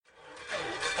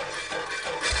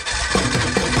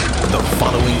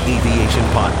Aviation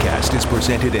Podcast is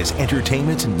presented as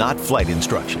entertainment, not flight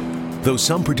instruction. Though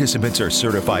some participants are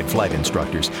certified flight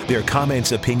instructors, their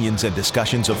comments, opinions, and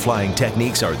discussions of flying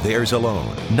techniques are theirs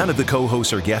alone. None of the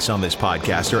co-hosts or guests on this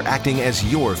podcast are acting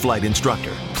as your flight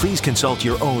instructor. Please consult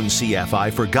your own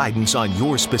CFI for guidance on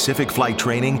your specific flight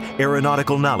training,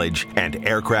 aeronautical knowledge, and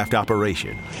aircraft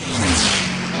operation.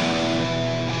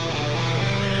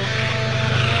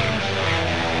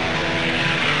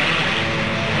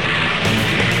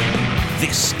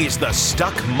 This is the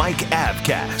Stuck Mike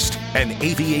Avcast, an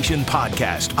aviation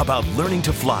podcast about learning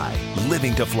to fly,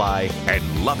 living to fly,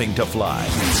 and loving to fly.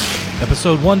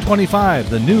 Episode 125,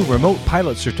 the new remote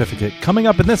pilot certificate, coming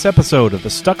up in this episode of the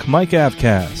Stuck Mike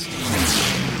Avcast.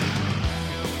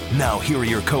 Now here are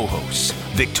your co-hosts,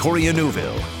 Victoria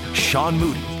Neuville, Sean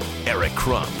Moody, Eric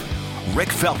Crump, Rick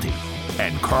Felty,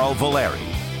 and Carl Valeri.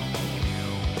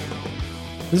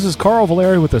 This is Carl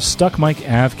Valeri with the Stuck Mike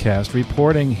Avcast,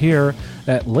 reporting here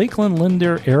at Lakeland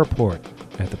Linder Airport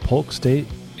at the Polk State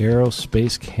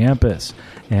Aerospace Campus.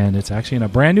 And it's actually in a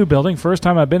brand new building. First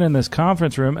time I've been in this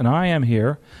conference room, and I am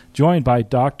here joined by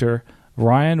Dr.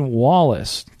 Ryan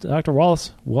Wallace. Dr.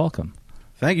 Wallace, welcome.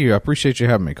 Thank you. I appreciate you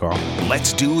having me, Carl.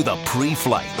 Let's do the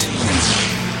pre-flight.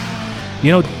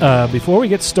 You know, before we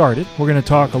get started, we're going to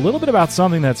talk a little bit about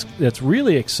something that's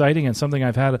really exciting and something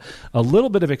I've had a little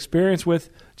bit of experience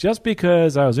with just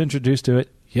because I was introduced to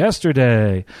it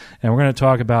yesterday. And we're going to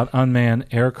talk about unmanned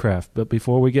aircraft. But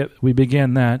before we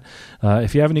begin that,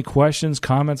 if you have any questions,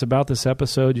 comments about this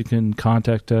episode, you can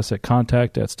contact us at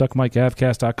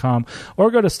contact@stuckmikeavcast.com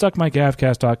or go to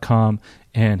stuckmikeavcast.com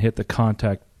and hit the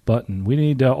contact button. We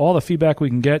need all the feedback we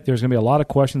can get. There's going to be a lot of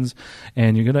questions,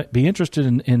 and you're going to be interested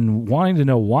in wanting to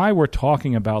know why we're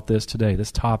talking about this today,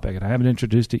 this topic. And I haven't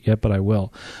introduced it yet, but I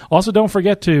will. Also, don't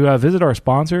forget to visit our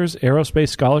sponsors,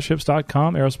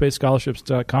 aerospacescholarships.com,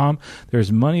 aerospacescholarships.com.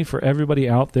 There's money for everybody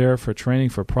out there for training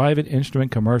for private,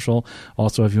 instrument, commercial.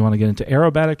 Also, if you want to get into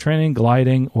aerobatic training,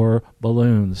 gliding, or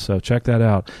balloons. So check that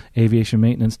out. Aviation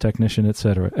maintenance technician,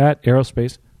 etc. at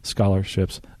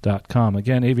aerospacescholarships.com.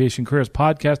 Again,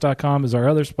 aviationcareerspodcast.com is our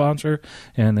other sponsor,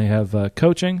 and they have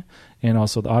coaching and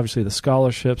also obviously the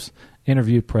scholarships,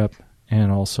 interview prep,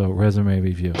 and also resume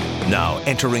review. Now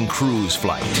entering cruise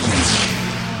flight.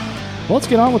 Well, let's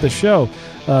get on with the show.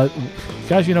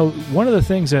 Guys, you know, one of the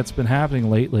things that's been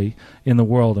happening lately in the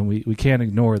world, and we can't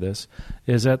ignore this,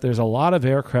 is that there's a lot of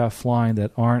aircraft flying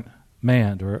that aren't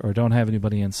manned or don't have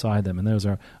anybody inside them, and those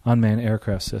are unmanned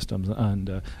aircraft systems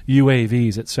and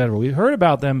UAVs, etc. We've heard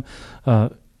about them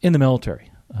in the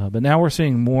military, but now we're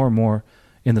seeing more and more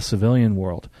in the civilian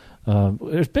world.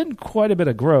 There's been quite a bit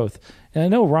of growth, and I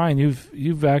know, Ryan,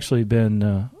 you've actually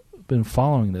been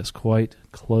following this quite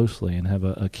closely and have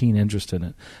a keen interest in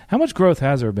it. How much growth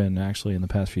has there been actually in the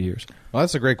past few years? Well,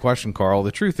 that's a great question, Carl.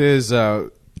 The truth is,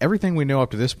 everything we know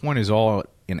up to this point is all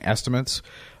in estimates.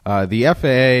 The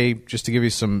FAA, just to give you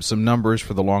some numbers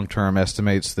for the long term,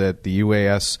 estimates that the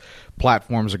UAS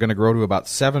platforms are going to grow to about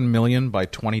 7 million by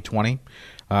 2020.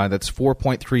 That's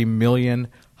 4.3 million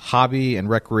hobby and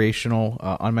recreational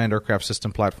unmanned aircraft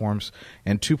system platforms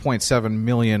and 2.7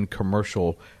 million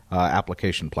commercial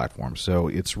application platforms. So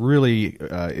it's really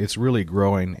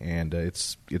growing, and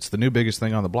it's the new biggest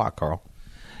thing on the block, Carl.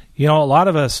 You know, a lot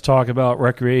of us talk about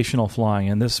recreational flying,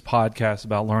 and this podcast is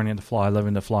about learning to fly,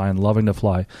 living to fly, and loving to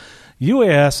fly.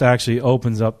 UAS actually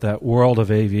opens up that world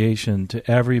of aviation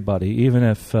to everybody, even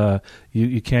if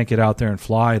you can't get out there and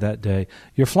fly that day.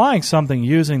 You're flying something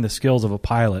using the skills of a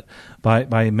pilot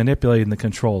by manipulating the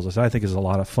controls, which I think is a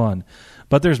lot of fun.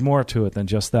 But there's more to it than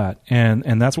just that,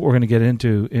 and that's what we're going to get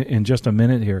into in just a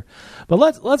minute here. But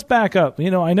let's back up.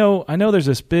 You know, I know there's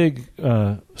this big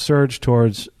surge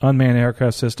towards unmanned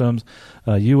aircraft systems,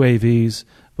 UAVs,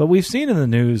 but we've seen in the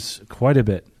news quite a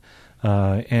bit.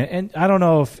 And I don't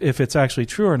know if it's actually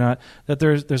true or not, that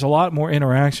there's a lot more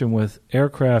interaction with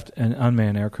aircraft and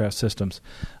unmanned aircraft systems.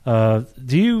 Do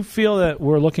you feel that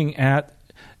we're looking at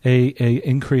a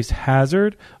increased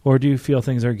hazard, or do you feel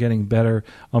things are getting better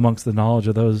amongst the knowledge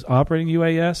of those operating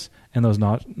UAS and those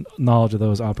knowledge of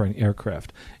those operating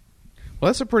aircraft? Well,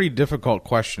 that's a pretty difficult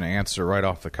question to answer right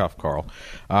off the cuff, Carl.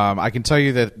 I can tell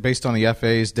you that based on the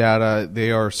FAA's data, they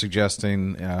are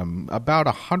suggesting about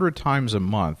 100 times a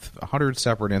month, 100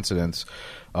 separate incidents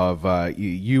of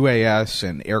UAS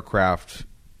and aircraft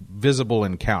visible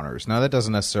encounters. Now, that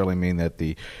doesn't necessarily mean that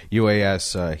the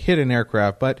UAS hit an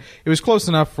aircraft, but it was close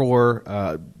enough for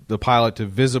the pilot to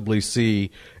visibly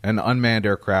see an unmanned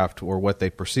aircraft or what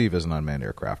they perceive as an unmanned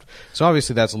aircraft. So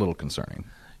obviously that's a little concerning.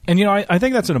 And, I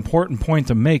think that's an important point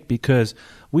to make because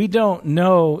we don't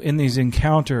know in these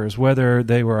encounters whether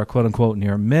they were a quote-unquote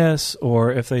near miss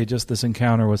or if they just this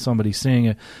encounter with somebody seeing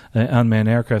an unmanned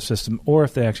aircraft system or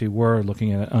if they actually were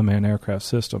looking at an unmanned aircraft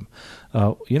system.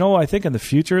 I think in the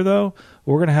future, though,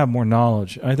 we're going to have more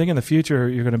knowledge. I think in the future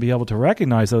you're going to be able to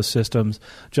recognize those systems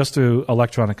just through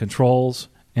electronic controls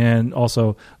and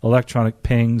also electronic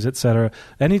pings, et cetera,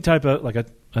 any type of like a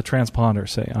transponder,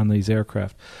 say, on these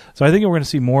aircraft. So I think we're going to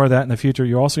see more of that in the future.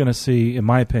 You're also going to see, in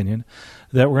my opinion,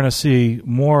 that we're going to see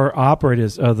more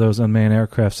operators of those unmanned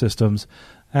aircraft systems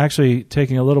actually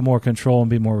taking a little more control and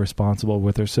be more responsible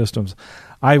with their systems.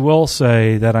 I will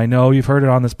say that I know you've heard it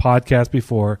on this podcast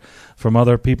before from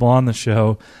other people on the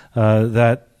show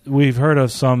that we've heard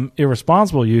of some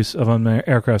irresponsible use of unmanned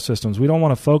aircraft systems. We don't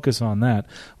want to focus on that.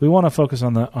 We want to focus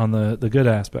on the good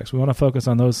aspects. We want to focus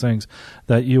on those things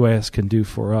that UAS can do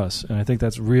for us, and I think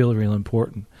that's really, really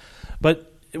important. But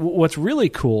what's really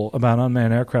cool about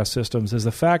unmanned aircraft systems is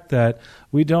the fact that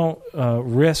we don't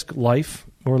risk life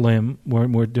or limb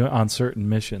when we're doing on certain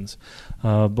missions,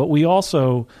 but we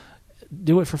also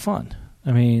do it for fun.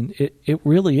 I mean, it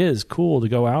really is cool to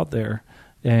go out there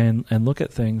and look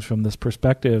at things from this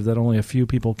perspective that only a few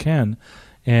people can.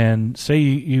 And say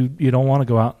you don't want to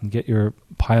go out and get your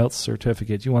pilot's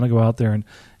certificate. You want to go out there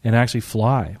and actually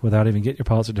fly without even getting your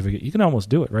pilot's certificate. You can almost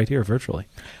do it right here virtually.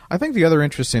 I think the other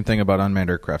interesting thing about unmanned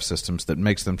aircraft systems that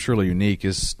makes them truly unique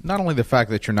is not only the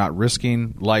fact that you're not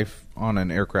risking life on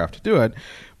an aircraft to do it,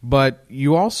 but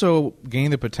you also gain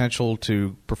the potential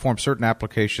to perform certain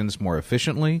applications more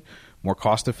efficiently, more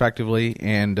cost-effectively,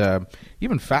 and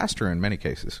even faster in many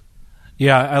cases.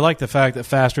 Yeah, I like the fact that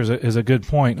faster is a good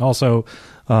point. Also,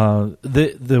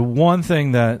 the one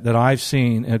thing that I've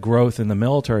seen a growth in the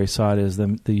military side is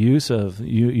the use of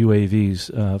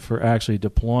UAVs for actually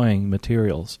deploying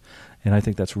materials. And I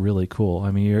think that's really cool. I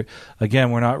mean,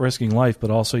 we're not risking life, but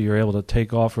also you're able to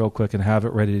take off real quick and have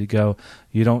it ready to go.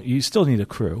 You still need a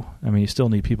crew. I mean, you still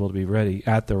need people to be ready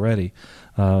at the ready.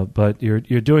 But you're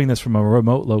doing this from a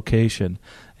remote location,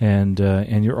 and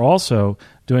you're also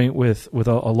doing it with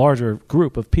a larger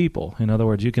group of people. In other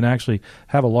words, you can actually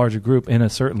have a larger group in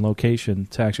a certain location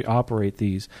to actually operate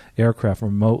these aircraft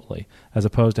remotely, as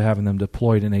opposed to having them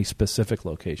deployed in a specific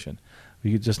location.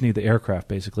 You just need the aircraft,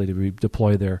 basically, to be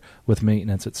deployed there with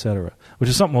maintenance, et cetera, which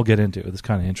is something we'll get into. It's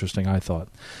kind of interesting, I thought.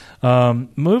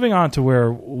 Moving on to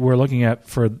where we're looking at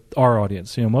for our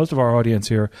audience. Most of our audience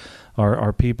here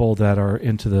are people that are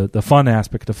into the fun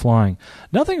aspect of flying.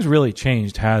 Nothing's really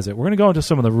changed, has it? We're going to go into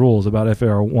some of the rules about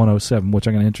FAR 107, which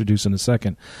I'm going to introduce in a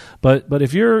second. But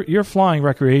if you're flying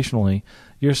recreationally,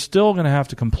 you're still going to have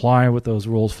to comply with those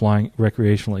rules flying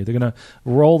recreationally. They're going to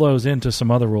roll those into some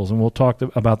other rules, and we'll talk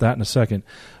about that in a second.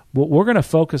 What we're going to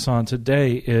focus on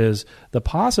today is the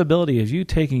possibility of you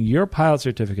taking your pilot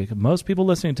certificate. Most people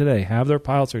listening today have their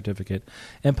pilot certificate,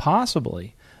 and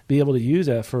possibly be able to use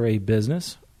that for a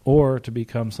business or to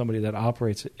become somebody that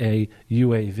operates a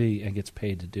UAV and gets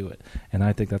paid to do it. And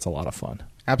I think that's a lot of fun.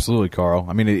 Absolutely, Carl.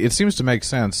 I mean, it seems to make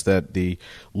sense that the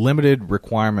limited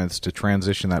requirements to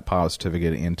transition that pilot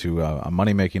certificate into a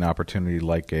money-making opportunity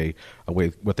like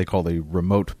what they call the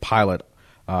remote pilot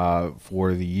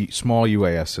for the small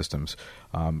UAS systems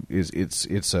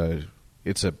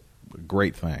it's a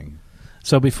great thing.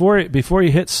 So before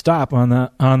you hit stop on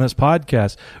this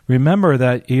podcast, remember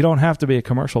that you don't have to be a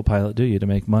commercial pilot, do you, to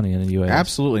make money in a UAS?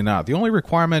 Absolutely not. The only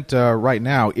requirement right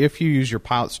now, if you use your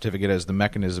pilot certificate as the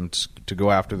mechanism to go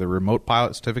after the remote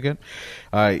pilot certificate,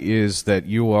 is that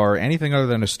you are anything other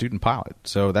than a student pilot.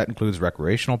 So that includes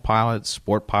recreational pilots,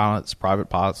 sport pilots, private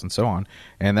pilots, and so on.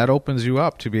 And that opens you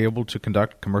up to be able to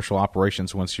conduct commercial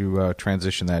operations once you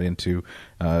transition that into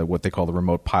what they call the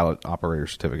remote pilot operator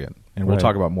certificate. And we'll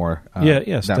talk about more.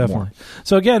 Yes, definitely. More.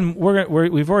 So again,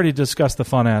 we've already discussed the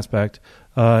fun aspect.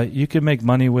 You can make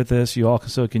money with this. You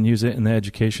also can use it in the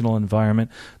educational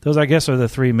environment. Those, I guess, are the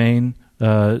three main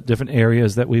different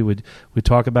areas that we would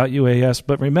talk about UAS.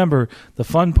 But remember, the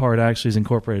fun part actually is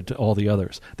incorporated to all the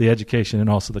others, the education and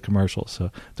also the commercial. So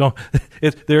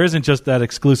there isn't just that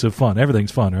exclusive fun.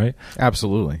 Everything's fun, right?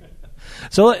 Absolutely.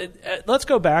 So let's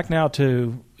go back now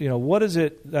to what is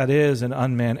it that is an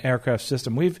unmanned aircraft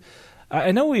system.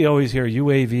 I know we always hear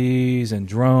UAVs and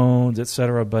drones, et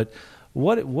cetera, but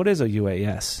what is a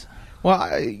UAS? Well,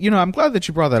 I'm glad that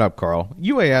you brought that up, Carl.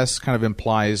 UAS kind of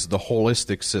implies the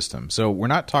holistic system. So we're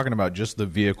not talking about just the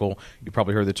vehicle. You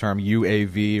probably heard the term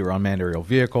UAV or unmanned aerial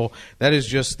vehicle. That is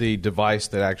just the device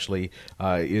that actually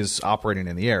is operating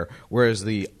in the air. Whereas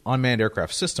the unmanned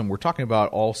aircraft system, we're talking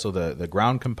about also the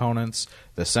ground components,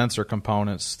 the sensor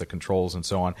components, the controls, and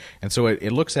so on. And so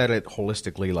it looks at it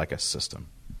holistically like a system.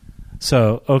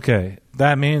 So, okay,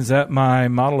 that means that my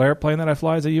model airplane that I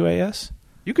fly is a UAS?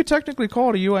 You could technically call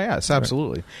it a UAS,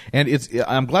 absolutely. Right. And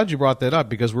I'm glad you brought that up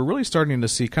because we're really starting to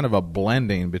see kind of a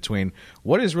blending between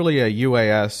what is really a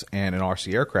UAS and an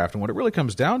RC aircraft. And what it really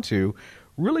comes down to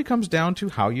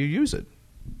how you use it.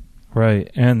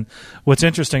 Right. And what's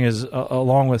interesting is,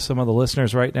 along with some of the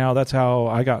listeners right now, that's how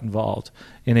I got involved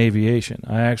in aviation.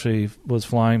 I actually was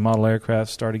flying model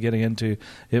aircraft, started getting into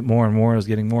it more and more. It was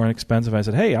getting more expensive. I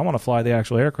said, hey, I want to fly the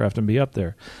actual aircraft and be up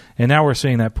there. And now we're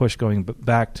seeing that push going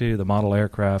back to the model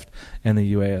aircraft and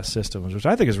the UAS systems, which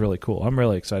I think is really cool. I'm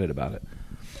really excited about it.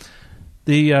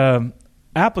 The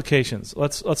applications.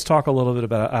 Let's talk a little bit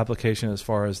about application as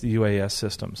far as the UAS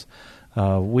systems.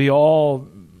 We all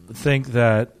think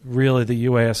that really the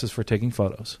UAS is for taking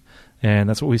photos, and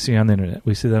that's what we see on the internet.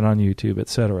 We see that on YouTube,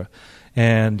 etc.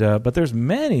 And but there's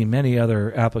many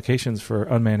other applications for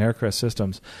unmanned aircraft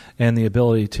systems and the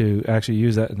ability to actually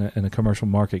use that in a commercial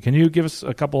market. Can you give us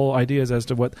a couple ideas as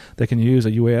to what they can use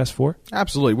a UAS for?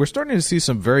 Absolutely. We're starting to see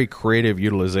some very creative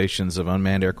utilizations of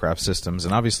unmanned aircraft systems,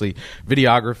 and obviously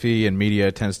videography and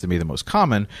media tends to be the most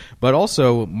common, but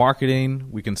also marketing.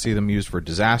 We can see them used for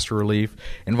disaster relief,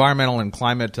 environmental and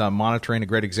climate monitoring. A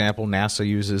great example, NASA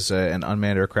uses an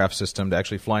unmanned aircraft system to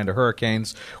actually fly into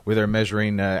hurricanes where they're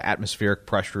measuring atmospheric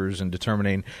pressures and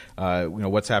determining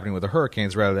what's happening with the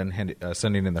hurricanes rather than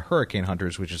sending in the hurricane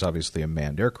hunters, which is obviously a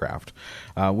manned aircraft.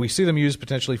 We see them used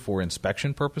potentially for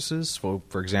inspection purposes.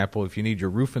 For example, if you need your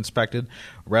roof inspected,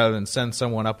 rather than send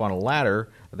someone up on a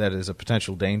ladder that is a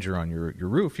potential danger on your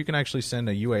roof, you can actually send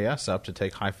a UAS up to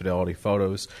take high-fidelity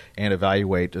photos and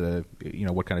evaluate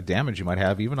what kind of damage you might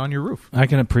have even on your roof. I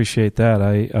can appreciate that.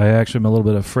 I actually am a little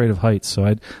bit afraid of heights, so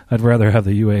I'd rather have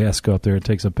the UAS go up there and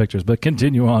take some pictures. But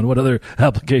continue on. What other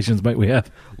applications might we have?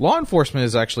 Law enforcement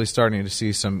is actually starting to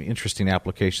see some interesting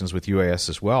applications with UAS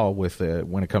as well, with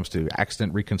when it comes to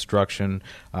accident reconstruction,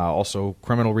 also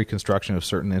criminal reconstruction of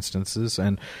certain instances,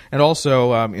 and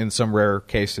also in some rare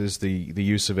cases the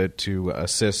use of it to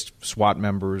assist SWAT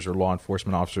members or law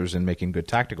enforcement officers in making good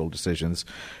tactical decisions.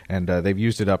 And they've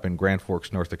used it up in Grand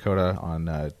Forks, North Dakota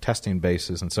on testing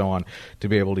bases and so on to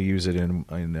be able to use it in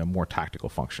a more tactical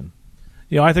function.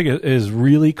 I think it is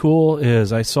really cool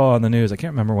is I saw on the news, I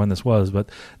can't remember when this was, but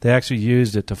they actually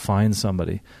used it to find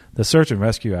somebody. The search and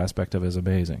rescue aspect of it is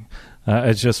amazing.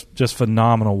 It's just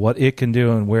phenomenal what it can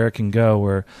do and where it can go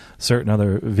where certain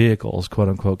other vehicles, quote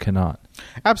unquote, cannot.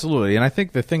 Absolutely. And I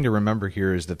think the thing to remember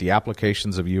here is that the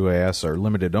applications of UAS are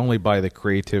limited only by the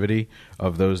creativity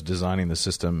of those designing the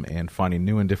system and finding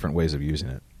new and different ways of using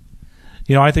it.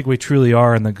 I think we truly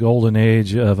are in the golden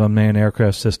age of unmanned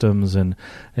aircraft systems and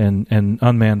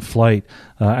unmanned flight.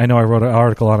 I know I wrote an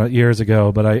article on it years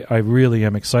ago, but I really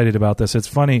am excited about this. It's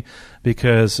funny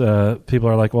because people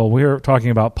are like, well, we're talking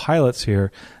about pilots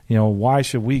here. Why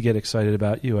should we get excited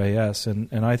about UAS?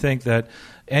 And I think that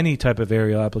any type of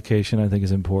aerial application I think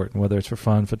is important, whether it's for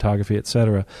fun, photography,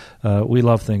 etc. We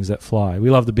love things that fly. We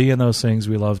love to be in those things.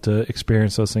 We love to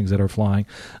experience those things that are flying,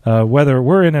 whether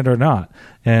we're in it or not.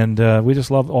 And we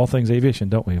just love all things aviation,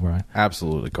 don't we, Brian?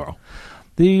 Absolutely, Carl.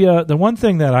 The one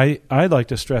thing that I'd like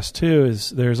to stress, too, is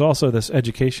there's also this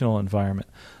educational environment.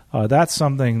 That's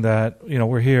something that,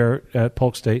 we're here at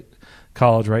Polk State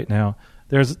College right now.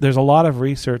 There's a lot of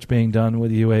research being done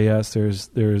with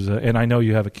UAS. And I know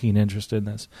you have a keen interest in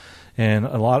this, and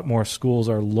a lot more schools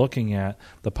are looking at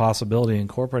the possibility of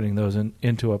incorporating those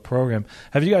into a program.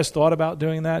 Have you guys thought about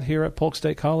doing that here at Polk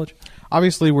State College?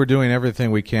 Obviously, we're doing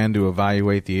everything we can to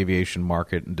evaluate the aviation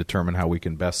market and determine how we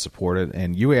can best support it,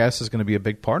 and UAS is going to be a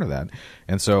big part of that.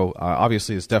 And so,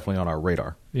 obviously, it's definitely on our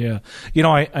radar. Yeah.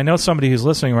 I know somebody who's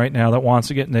listening right now that wants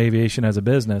to get into aviation as a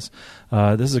business.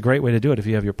 This is a great way to do it if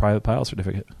you have your private pilot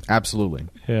certificate. Absolutely.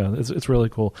 Yeah, it's really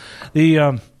cool.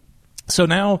 So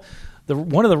now,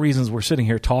 one of the reasons we're sitting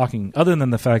here talking, other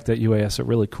than the fact that UAS are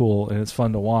really cool and it's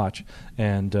fun to watch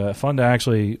and fun to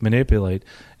actually manipulate,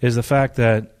 is the fact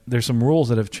that there's some rules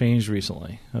that have changed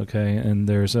recently, okay? And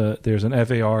there's an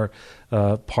FAR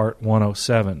Part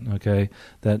 107, okay,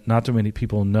 that not too many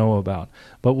people know about.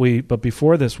 But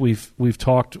before this, we've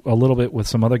talked a little bit with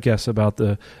some other guests about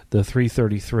the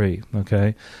 333,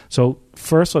 okay? So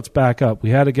first, let's back up. We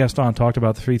had a guest on, talked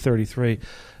about the 333.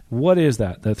 What is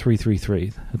that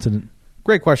 333?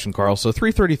 Great question, Carl. So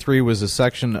 333 was a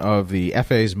section of the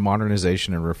FAA's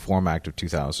Modernization and Reform Act of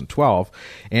 2012,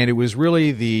 and it was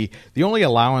really the only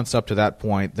allowance up to that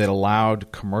point that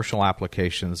allowed commercial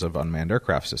applications of unmanned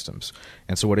aircraft systems.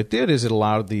 And so what it did is it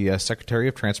allowed the Secretary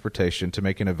of Transportation to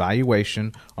make an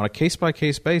evaluation on a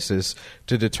case-by-case basis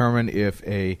to determine if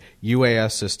a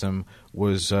UAS system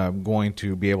was going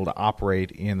to be able to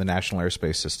operate in the National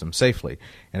Airspace System safely.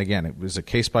 And again, it was a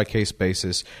case-by-case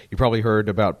basis. You probably heard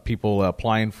about people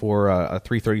applying for a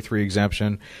 333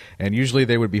 exemption, and usually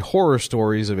they would be horror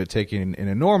stories of it taking an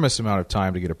enormous amount of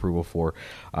time to get approval for.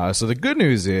 So the good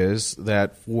news is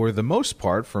that for the most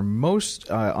part, for most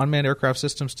unmanned aircraft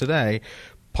systems today,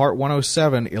 Part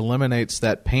 107 eliminates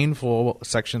that painful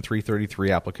Section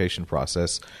 333 application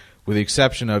process, with the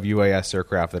exception of UAS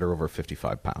aircraft that are over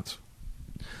 55 pounds.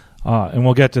 And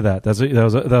we'll get to that. That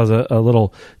was a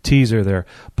little teaser there.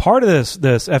 Part of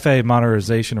this FAA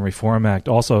Modernization and Reform Act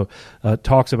also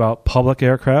talks about public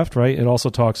aircraft, right? It also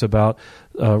talks about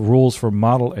rules for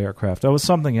model aircraft. That was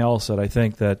something else that I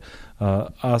think that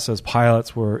us as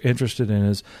pilots were interested in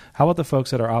is how about the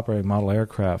folks that are operating model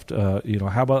aircraft? How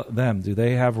about them? Do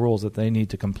they have rules that they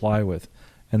need to comply with?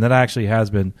 And that actually has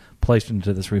been placed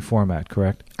into this Reform Act,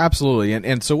 correct? Absolutely.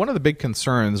 And so one of the big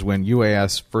concerns when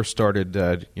UAS first started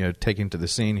taking to the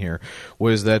scene here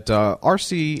was that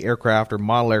RC aircraft or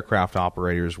model aircraft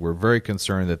operators were very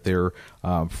concerned that their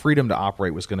freedom to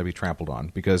operate was going to be trampled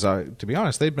on because, to be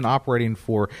honest, they'd been operating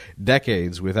for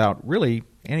decades without really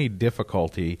any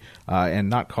difficulty and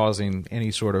not causing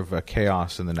any sort of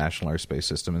chaos in the National Airspace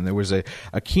System. And there was a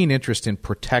keen interest in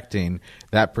protecting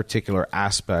that particular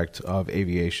aspect of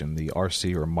aviation, the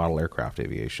RC or model aircraft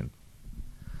aviation.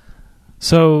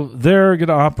 So they're going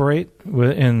to operate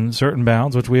in certain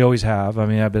bounds, which we always have. I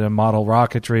mean, I've been in model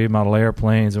rocketry, model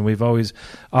airplanes, and we've always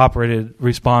operated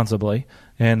responsibly,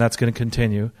 and that's going to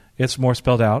continue. It's more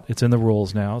spelled out. It's in the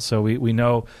rules now, so we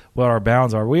know what our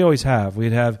bounds are. We always have.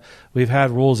 We've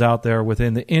had rules out there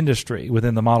within the industry,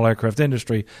 within the model aircraft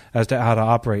industry, as to how to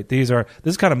operate. This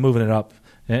is kind of moving it up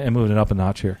and moving it up a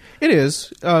notch here. It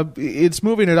is. It's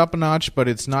moving it up a notch, but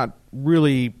it's not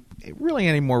really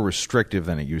any more restrictive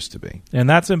than it used to be. And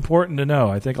that's important to know.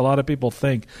 I think a lot of people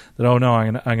think that, oh, no,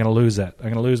 I'm going to lose that. I'm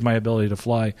going to lose my ability to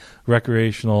fly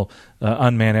recreational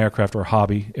unmanned aircraft or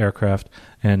hobby aircraft,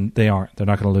 and they aren't. They're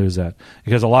not going to lose that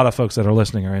because a lot of folks that are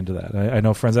listening are into that. I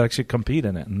know friends that actually compete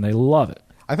in it, and they love it.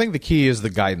 I think the key is the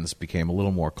guidance became a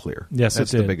little more clear. Yes,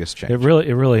 that's the biggest change. It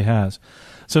really has.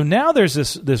 So now there's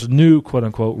this new quote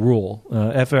unquote rule.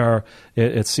 It's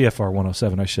CFR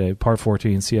 107, I should say, Part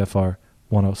 14 CFR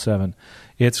 107.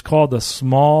 It's called the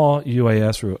Small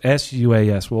UAS Rule,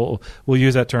 SUAS. We'll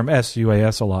use that term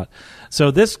SUAS a lot.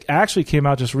 So this actually came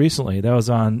out just recently. That was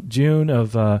on June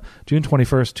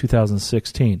 21st,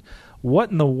 2016.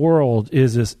 What in the world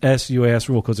is this SUAS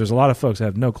rule? Because there's a lot of folks that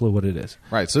have no clue what it is.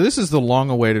 Right. So this is the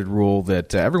long-awaited rule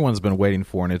that everyone's been waiting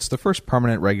for, and it's the first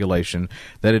permanent regulation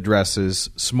that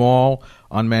addresses small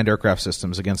unmanned aircraft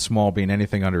systems, again, small being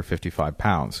anything under 55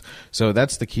 pounds. So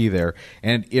that's the key there.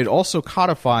 And it also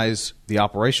codifies the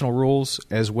operational rules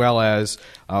as well as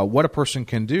what a person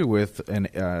can do with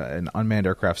an unmanned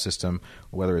aircraft system,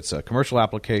 whether it's commercial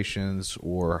applications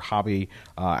or hobby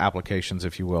applications,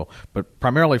 if you will. But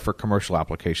primarily for commercial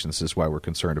applications is why we're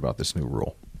concerned about this new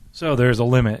rule. So there's a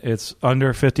limit. It's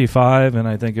under 55, and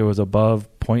I think it was above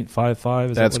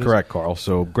 0.55. That's correct, Carl.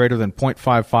 So greater than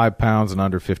 0.55 pounds and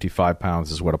under 55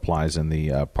 pounds is what applies in the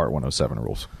Part 107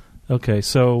 rules. Okay,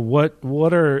 so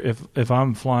what are, if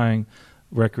I'm flying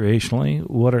recreationally,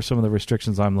 what are some of the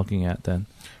restrictions I'm looking at then?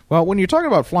 Well, when you're talking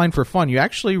about flying for fun, you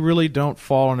actually really don't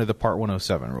fall under the Part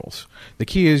 107 rules. The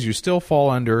key is you still fall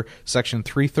under Section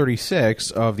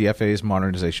 336 of the FAA's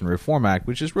Modernization Reform Act,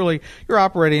 which is really you're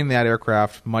operating that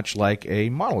aircraft much like a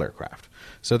model aircraft.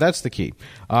 So that's the key.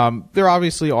 There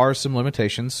obviously are some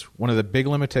limitations. One of the big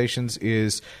limitations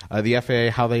is the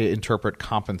FAA, how they interpret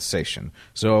compensation.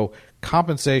 So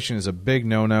compensation is a big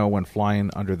no-no when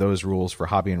flying under those rules for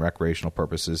hobby and recreational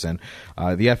purposes, and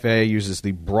the FAA uses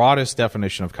the broadest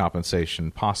definition of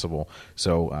compensation possible.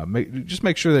 So just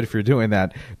make sure that if you're doing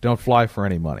that, don't fly for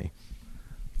any money.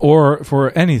 Or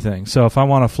for anything. So if I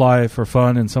want to fly for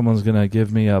fun and someone's going to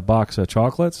give me a box of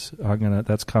chocolates,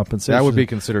 that's compensation. That would be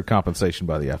considered compensation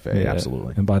by the FAA, yeah,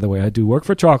 absolutely. And by the way, I do work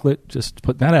for chocolate, just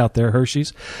putting that out there,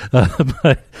 Hershey's.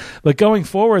 But going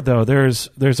forward, though,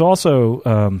 there's also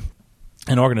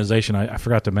an organization I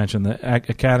forgot to mention, the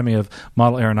Academy of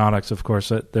Model Aeronautics. Of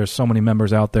course, there's so many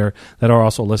members out there that are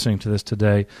also listening to this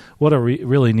today. What a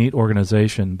really neat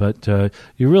organization. But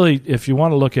you really, if you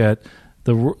want to look at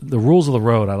the rules of the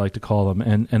road, I like to call them,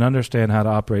 and understand how to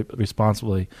operate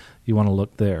responsibly, you want to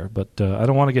look there. But I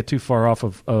don't want to get too far off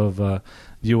of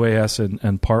UAS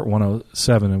and Part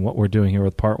 107 and what we're doing here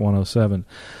with Part 107.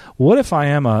 What if I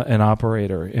am an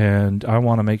operator and I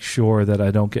want to make sure that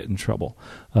I don't get in trouble,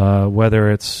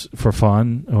 whether it's for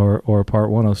fun or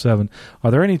Part 107? Are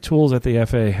there any tools that the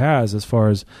FAA has as far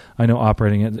as I know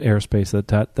operating in airspace,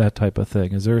 that type of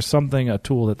thing? Is there a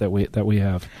tool that we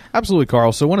have? Absolutely,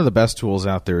 Carl. So one of the best tools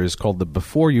out there is called the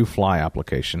Before You Fly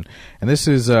application. And this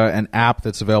is an app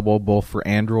that's available both for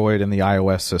Android and the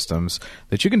iOS systems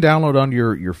that you can download on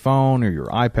your phone or your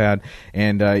iPad,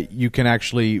 and you can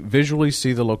actually visually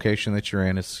see the location that you're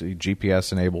in. It's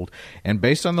GPS enabled, and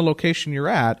based on the location you're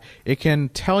at, it can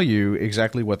tell you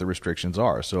exactly what the restrictions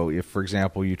are. So if, for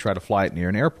example, you try to fly it near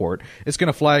an airport, it's going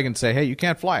to flag and say, hey, you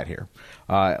can't fly it here.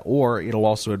 Or it'll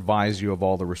also advise you of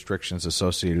all the restrictions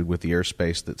associated with the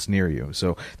airspace that's near you.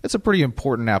 So that's a pretty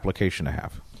important application to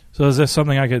have. So is this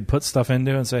something I could put stuff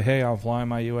into and say, hey, I'm flying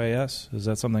my UAS? Is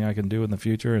that something I can do in the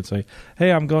future and say,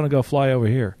 hey, I'm going to go fly over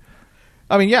here?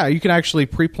 I mean, yeah, you can actually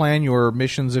pre-plan your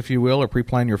missions, if you will, or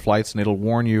pre-plan your flights, and it'll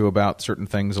warn you about certain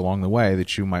things along the way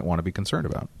that you might want to be concerned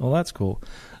about. Well, that's cool.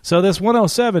 So this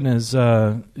 107 is,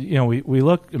 we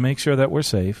look to make sure that we're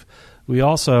safe.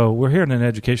 We're here in an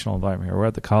educational environment here. We're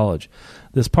at the college.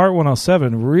 This Part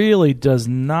 107 really does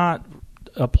not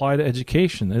apply to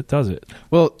education, does it?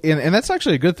 Well, and that's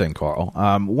actually a good thing, Carl.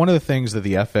 One of the things that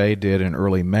the FAA did in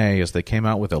early May is they came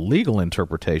out with a legal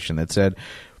interpretation that said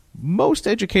most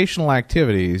educational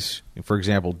activities, for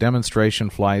example, demonstration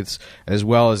flights, as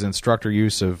well as instructor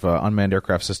use of unmanned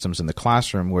aircraft systems in the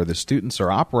classroom where the students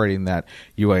are operating that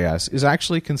UAS, is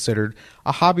actually considered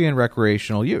a hobby and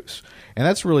recreational use. And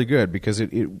that's really good because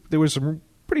there was some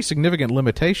pretty significant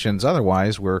limitations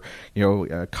otherwise where,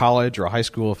 a college or a high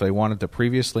school, if they wanted to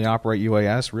previously operate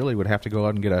UAS, really would have to go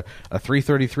out and get a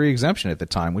 333 exemption at the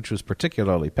time, which was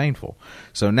particularly painful.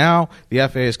 So now the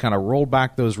FAA has kind of rolled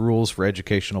back those rules for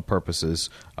educational purposes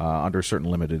under certain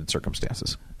limited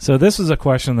circumstances. So this is a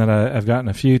question that I've gotten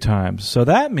a few times. So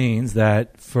that means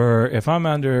that if I'm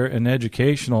under an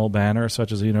educational banner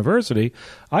such as a university,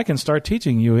 I can start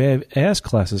teaching UAS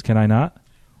classes, can I not?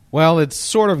 Well, it's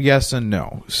sort of yes and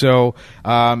no. So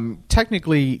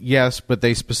technically, yes, but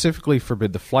they specifically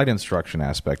forbid the flight instruction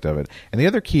aspect of it. And the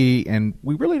other key, and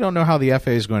we really don't know how the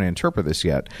FAA is going to interpret this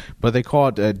yet, but they call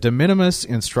it a de minimis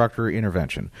instructor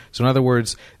intervention. So in other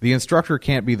words, the instructor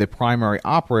can't be the primary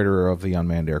operator of the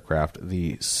unmanned aircraft.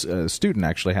 The student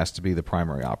actually has to be the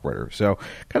primary operator. So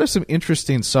kind of some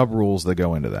interesting sub-rules that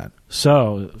go into that.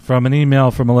 So from an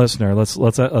email from a listener, let's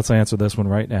answer this one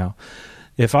right now.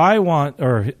 If I want,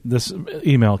 or this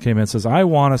email came in and says, I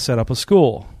want to set up a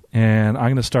school and I'm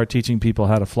going to start teaching people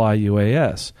how to fly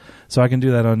UAS. So I can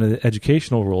do that under the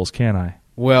educational rules, can I?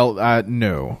 Well,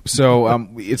 no. So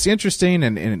it's interesting,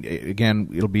 and again,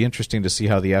 it'll be interesting to see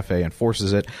how the FAA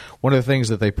enforces it. One of the things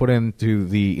that they put into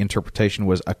the interpretation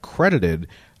was accredited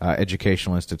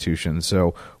educational institutions.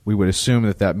 So we would assume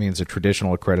that means a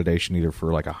traditional accreditation either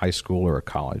for like a high school or a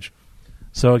college.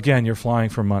 So again, you're flying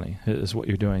for money is what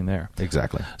you're doing there.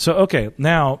 Exactly. So, okay,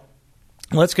 now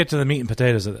let's get to the meat and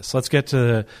potatoes of this. Let's get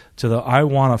to the I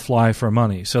want to fly for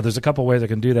money. So there's a couple ways I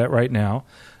can do that right now.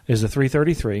 There's the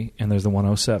 333 and there's the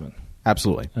 107.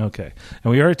 Absolutely. Okay. And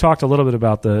we already talked a little bit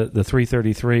about the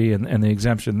 333 and the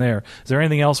exemption there. Is there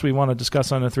anything else we want to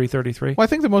discuss on the 333? Well, I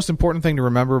think the most important thing to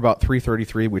remember about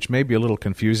 333, which may be a little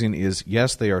confusing, is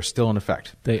yes, they are still in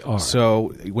effect. They are.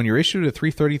 So when you're issued a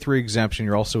 333 exemption,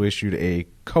 you're also issued a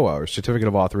COA, or Certificate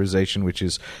of Authorization, which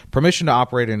is permission to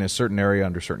operate in a certain area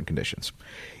under certain conditions.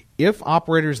 If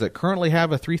operators that currently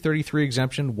have a 333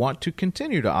 exemption want to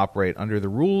continue to operate under the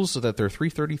rules that their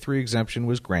 333 exemption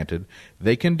was granted,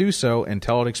 they can do so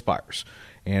until it expires.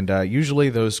 And usually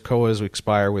those COAs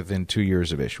expire within 2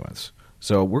 years of issuance.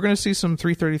 So we're going to see some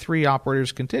 333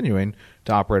 operators continuing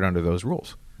to operate under those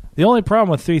rules. The only problem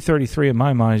with 333 in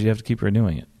my mind is you have to keep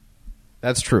renewing it.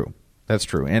 That's true. That's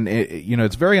true. And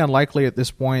it's very unlikely at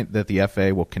this point that the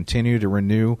FAA will continue to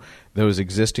renew those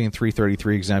existing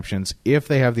 333 exemptions if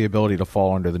they have the ability to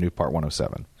fall under the new Part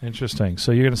 107. Interesting.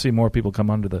 So you're going to see more people come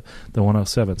under the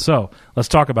 107. So let's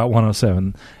talk about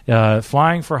 107.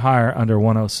 Flying for hire under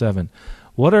 107.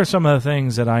 What are some of the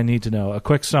things that I need to know? A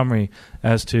quick summary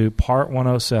as to Part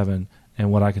 107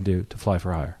 and what I can do to fly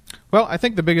for hire. Well, I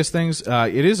think the biggest things,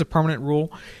 it is a permanent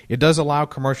rule. It does allow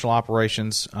commercial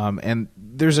operations, and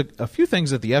there's a few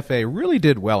things that the FAA really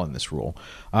did well in this rule.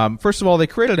 First of all, they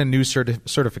created a new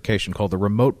certification called the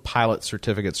Remote Pilot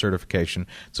Certificate Certification.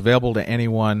 It's available to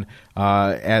anyone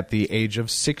at the age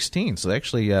of 16, so they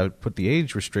actually put the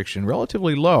age restriction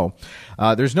relatively low.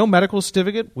 There's no medical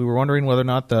certificate. We were wondering whether or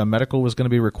not the medical was going to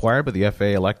be required, but the FAA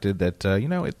elected that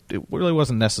it really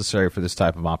wasn't necessary for this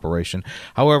type of operation.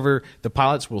 However, the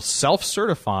pilots will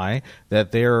self-certify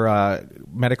that they're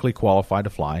medically qualified to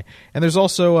fly. And there's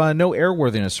also no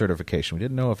airworthiness certification. We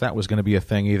didn't know if that was going to be a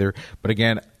thing either. But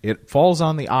again, it falls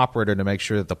on the operator to make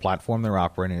sure that the platform they're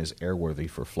operating is airworthy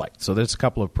for flight. So there's a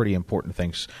couple of pretty important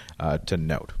things to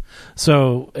note.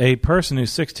 So a person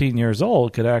who's 16 years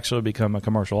old could actually become a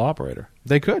commercial operator.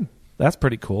 They could. That's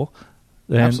pretty cool.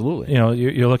 And, absolutely.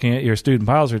 You're looking at your student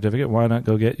pilot certificate. Why not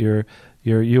go get your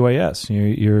UAS,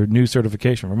 your new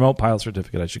certification, remote pilot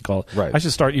certificate, I should call it. Right. I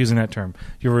should start using that term.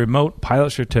 Your remote pilot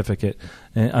certificate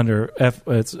under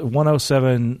it's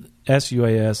 107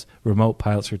 SUAS remote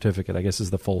pilot certificate, I guess is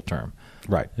the full term.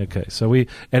 Right. Okay. So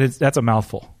that's a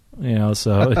mouthful.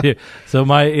 So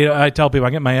I tell people I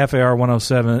get my FAR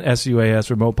 107 SUAS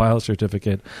remote pilot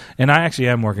certificate, and I actually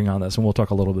am working on this, and we'll talk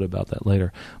a little bit about that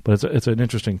later. But it's an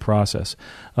interesting process.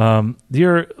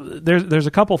 There's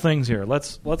a couple things here.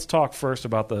 Let's talk first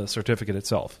about the certificate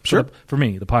itself. Sure. For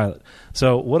me, the pilot.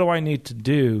 So what do I need to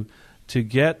do to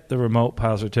get the remote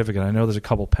pilot certificate? I know there's a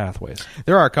couple pathways.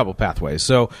 There are a couple pathways.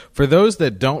 So for those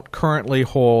that don't currently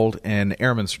hold an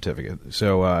airman certificate,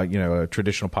 so a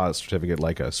traditional pilot certificate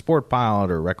like a sport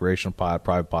pilot or recreational pilot,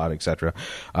 private pilot, etc.,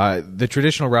 the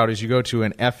traditional route is you go to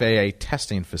an FAA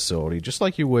testing facility, just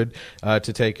like you would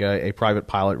to take a private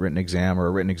pilot written exam or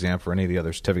a written exam for any of the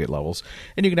other certificate levels.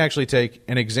 And you can actually take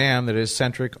an exam that is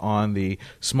centric on the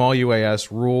small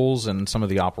UAS rules and some of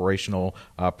the operational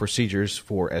procedures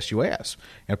for SUAS.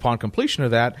 And upon completion of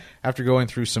that, after going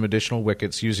through some additional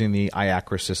wickets using the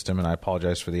IACRA system, and I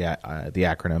apologize for the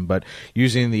acronym, but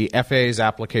using the FAA's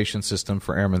application system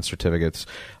for airman certificates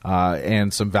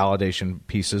and some validation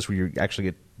pieces where you actually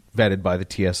get vetted by the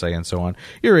TSA and so on,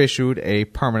 you're issued a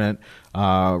permanent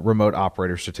remote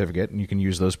operator certificate, and you can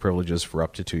use those privileges for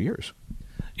up to 2 years.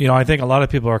 I think a lot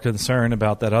of people are concerned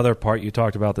about that other part you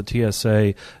talked about, the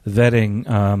TSA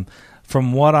vetting.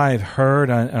 From what I've heard,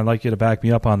 I'd like you to back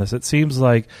me up on this, it seems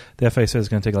like the FAA says it's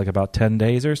going to take like about 10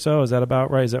 days or so. Is that about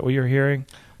right? Is that what you're hearing?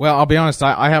 Well, I'll be honest,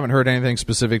 I haven't heard anything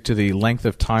specific to the length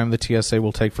of time the TSA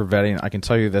will take for vetting. I can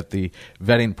tell you that the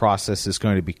vetting process is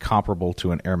going to be comparable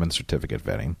to an airman certificate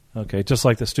vetting. Okay, just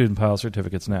like the student pilot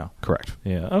certificates now. Correct.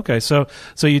 Yeah. Okay, so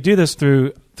you do this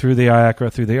through the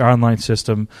IACRA, through the online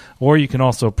system, or you can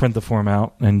also print the form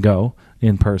out and go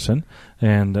in person,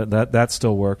 and that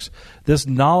still works. This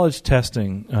knowledge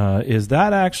testing, is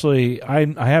that actually, I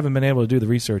haven't been able to do the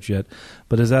research yet,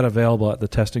 but is that available at the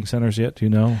testing centers yet? Do you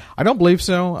know? I don't believe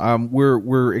so.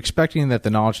 We're expecting that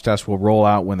the knowledge test will roll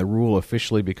out when the rule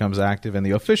officially becomes active, and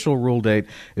the official rule date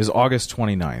is August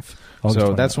 29th.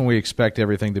 So that's when we expect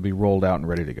everything to be rolled out and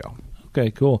ready to go. Okay,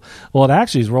 cool. Well, it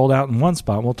actually is rolled out in one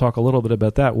spot, and we'll talk a little bit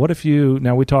about that. What if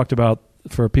now we talked about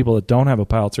for people that don't have a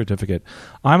pilot certificate,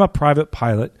 I'm a private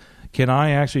pilot. Can I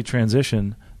actually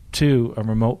transition to a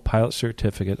remote pilot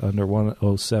certificate under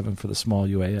 107 for the small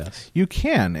UAS? You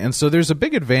can, and so there's a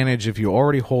big advantage if you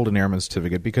already hold an airman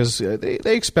certificate, because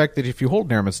they expect that if you hold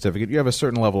an airman certificate, you have a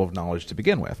certain level of knowledge to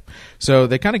begin with. So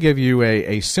they kind of give you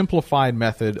a simplified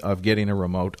method of getting a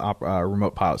remote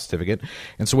pilot certificate.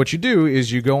 And so what you do is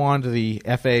you go on to the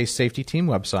FAA Safety Team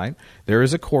website. There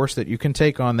is a course that you can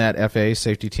take on that FAA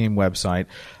Safety Team website,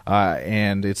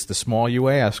 and it's the small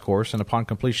UAS course. And upon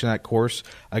completion of that course,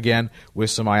 again, with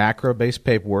some IACRA-based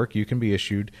paperwork, you can be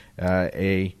issued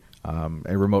a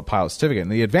remote pilot certificate.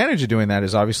 And the advantage of doing that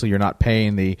is obviously you're not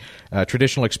paying the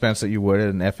traditional expense that you would at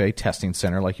an FAA testing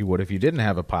center like you would if you didn't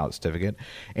have a pilot certificate,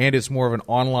 and it's more of an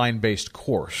online-based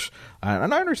course.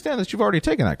 And I understand that you've already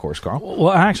taken that course, Carl.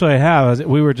 Well, actually, I have.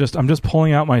 I'm just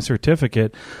pulling out my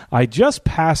certificate. I just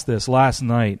passed this last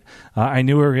night. I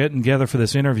knew we were getting together for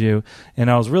this interview,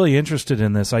 and I was really interested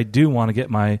in this. I do want to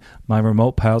get my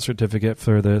remote pilot certificate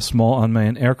for the small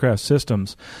unmanned aircraft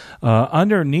systems.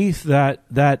 Underneath that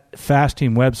FAST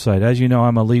Team website, as you know,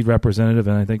 I'm a lead representative,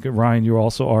 and I think, Ryan, you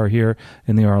also are here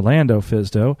in the Orlando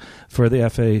FSDO for the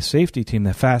FAA Safety Team,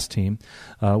 the FAST Team.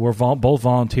 We're both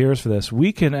volunteers for this.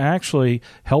 We can actually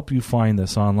help you find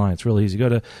this online. It's really easy. Go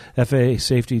to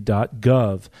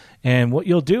FAAsafety.gov, and what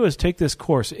you'll do is take this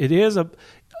course. It is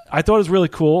I thought it was really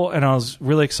cool, and I was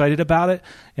really excited about it.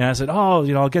 And I said, "Oh,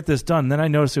 I'll get this done." And then I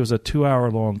noticed it was a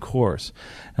 2-hour-long course.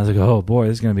 I was like, "Oh boy,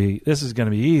 this is gonna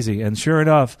be easy." And sure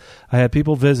enough, I had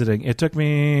people visiting. It took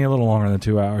me a little longer than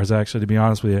 2 hours, actually, to be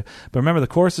honest with you. But remember, the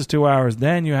course is 2 hours.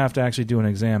 Then you have to actually do an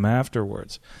exam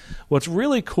afterwards. What's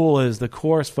really cool is the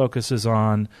course focuses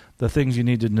on the things you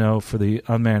need to know for the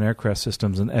unmanned aircraft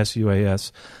systems and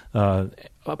SUAS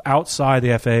outside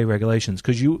the FAA regulations,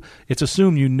 because it's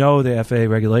assumed you know the FAA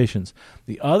regulations.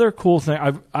 The other cool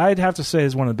thing I'd have to say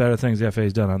is one of the better things the FAA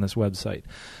has done on this website.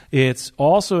 It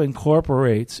also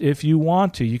incorporates, if you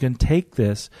want to, you can take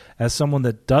this as someone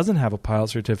that doesn't have a pilot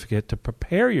certificate to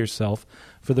prepare yourself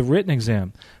for the written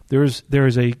exam.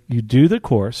 You do the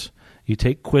course, you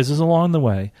take quizzes along the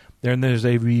way, then there's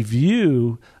a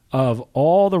review of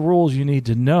all the rules you need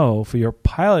to know for your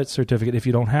pilot certificate if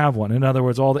you don't have one. In other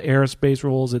words, all the aerospace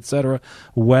rules, etc.,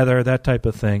 weather, that type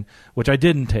of thing, which I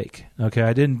didn't take. Okay,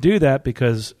 I didn't do that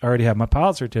because I already have my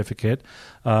pilot certificate.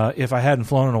 If I hadn't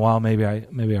flown in a while, maybe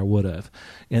I would have.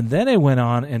 And then I went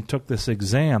on and took this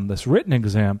exam, this written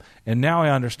exam, and now I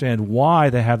understand why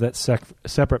they have that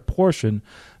separate portion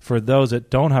for those that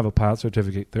don't have a pilot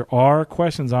certificate. There are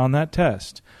questions on that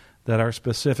test that are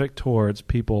specific towards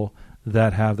people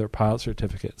that have their pilot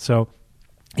certificate. So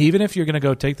even if you're going to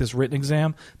go take this written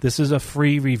exam, this is a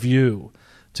free review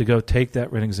to go take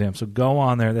that written exam. So go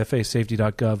on there, the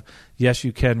FAAsafety.gov. Yes,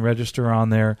 you can register on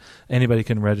there. Anybody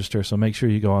can register, so make sure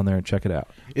you go on there and check it out.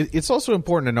 It's also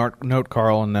important to note,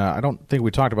 Carl, and I don't think we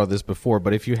talked about this before,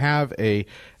 but if you have an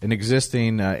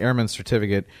existing airman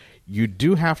certificate, you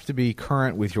do have to be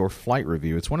current with your flight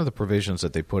review. It's one of the provisions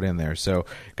that they put in there. So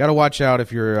got to watch out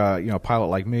if you're a pilot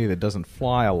like me that doesn't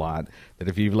fly a lot, that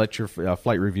if you've let your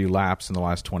flight review lapse in the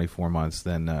last 24 months,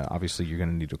 then obviously you're going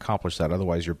to need to accomplish that.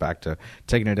 Otherwise, you're back to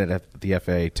taking it at the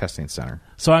FAA testing center.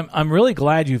 So I'm really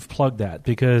glad you've plugged that,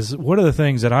 because one of the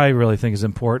things that I really think is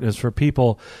important is for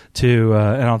people to,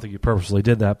 and I don't think you purposely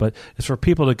did that, but it's for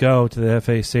people to go to the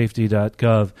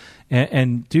FAAsafety.gov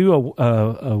and do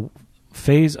a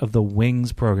phase of the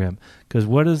WINGS program. Because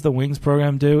what does the WINGS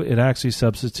program do? It actually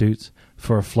substitutes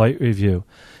for a flight review.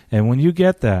 And when you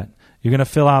get that, you're going to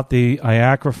fill out the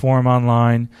IACRA form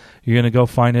online. You're going to go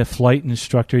find a flight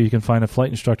instructor. You can find a flight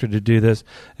instructor to do this,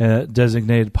 a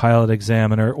designated pilot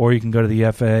examiner, or you can go to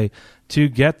the FAA to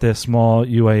get this small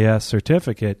UAS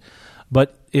certificate.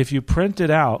 But if you print it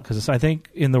out, because I think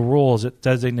in the rules it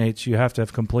designates you have to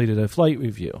have completed a flight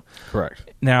review. Correct.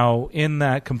 Now, in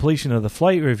that completion of the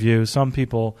flight review, some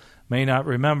people may not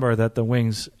remember that the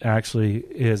WINGS actually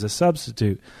is a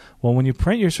substitute. Well, when you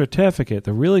print your certificate,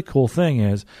 the really cool thing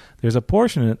is there's a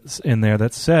portion in there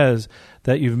that says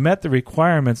that you've met the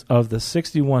requirements of the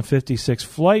 6156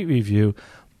 flight review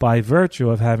by virtue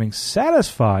of having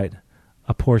satisfied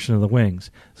a portion of the WINGS.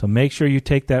 So make sure you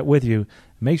take that with you.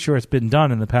 Make sure it's been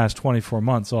done in the past 24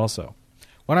 months also.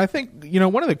 Well, I think,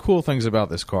 one of the cool things about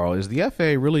this, Carl, is the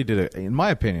FAA really did, in my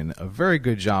opinion, a very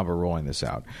good job of rolling this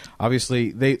out.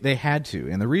 Obviously, they had to,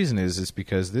 and the reason is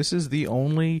because this is the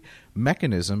only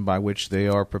mechanism by which they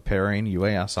are preparing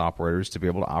UAS operators to be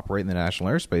able to operate in the National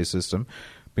Airspace System,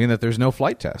 being that there's no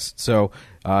flight test. So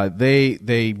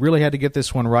they really had to get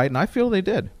this one right, and I feel they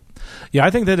did. Yeah, I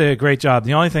think they did a great job.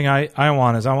 The only thing I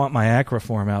want my ACRA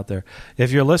form out there.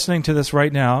 If you're listening to this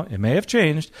right now, it may have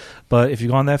changed, but if you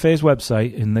go on the FAA's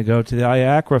website and they go to the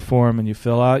IACRA form and you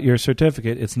fill out your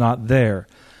certificate, it's not there.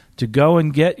 To go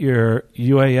and get your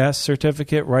UAS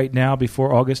certificate right now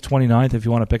before August 29th, if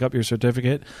you want to pick up your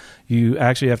certificate, you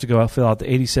actually have to go fill out the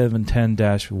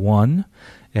 8710-1,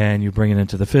 and you bring it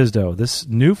into the FSDO. This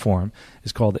new form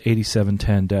is called the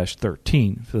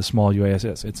 8710-13 for the small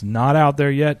UAS. It's not out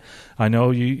there yet. I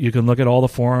know you can look at all the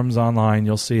forums online.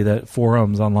 You'll see that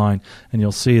forums online, and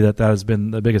you'll see that has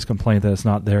been the biggest complaint, that it's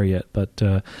not there yet. But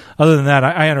other than that,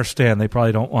 I understand they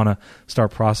probably don't want to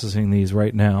start processing these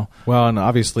right now. Well, and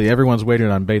obviously everyone's waiting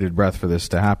on bated breath for this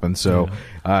to happen. So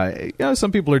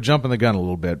some people are jumping the gun a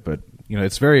little bit, but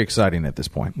it's very exciting at this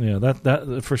point. Yeah,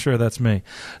 that for sure, that's me.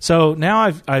 So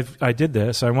now I did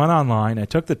this. I went online. I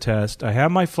took the test. I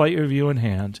have my flight review in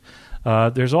hand.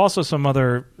 There's also some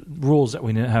other rules that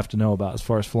we have to know about as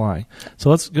far as flying. So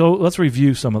let's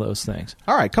review some of those things.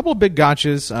 All right, a couple of big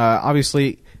gotchas.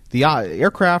 Obviously, the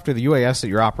aircraft or the UAS that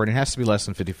you're operating has to be less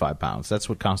than 55 pounds. That's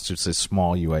what constitutes a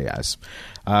small UAS.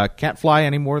 Can't fly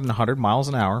any more than 100 miles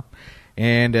an hour.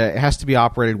 And it has to be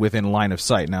operated within line of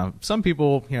sight. Now, some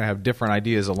people have different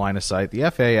ideas of line of sight.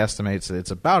 The FAA estimates that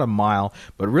it's about a mile,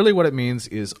 but really what it means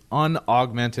is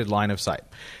unaugmented line of sight.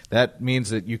 That means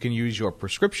that you can use your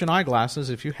prescription eyeglasses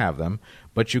if you have them,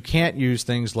 but you can't use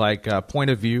things like point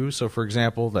of view. So, for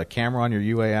example, the camera on your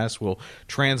UAS will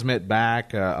transmit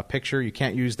back a picture. You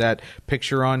can't use that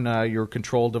picture on your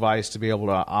control device to be able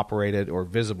to operate it or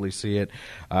visibly see it.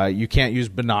 You can't use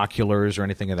binoculars or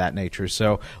anything of that nature.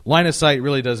 So line of sight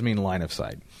really does mean line of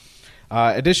sight.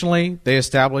 Additionally, they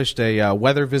established a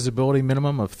weather visibility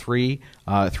minimum of 3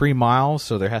 miles,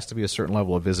 so there has to be a certain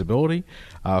level of visibility.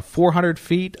 400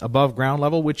 feet above ground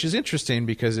level, which is interesting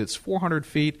because it's 400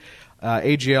 feet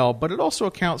AGL, but it also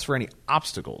accounts for any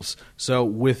obstacles. So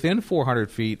within 400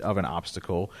 feet of an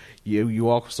obstacle, you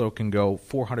also can go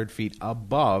 400 feet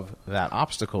above that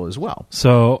obstacle as well.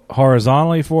 So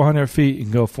horizontally 400 feet, you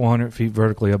can go 400 feet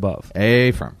vertically above.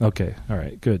 Affirm. Okay, all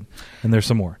right, good. And there's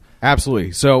some more.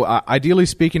 Absolutely. So ideally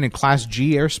speaking, in Class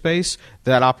G airspace,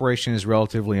 that operation is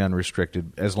relatively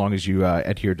unrestricted as long as you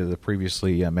adhere to the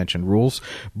previously mentioned rules.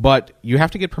 But you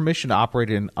have to get permission to operate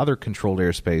in other controlled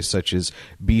airspace such as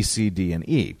B, C, D, and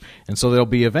E. And so there'll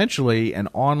be eventually an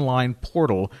online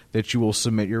portal that you will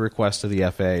submit your request to the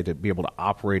FAA to be able to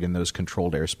operate in those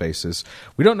controlled airspaces.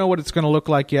 We don't know what it's going to look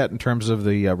like yet in terms of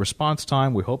the response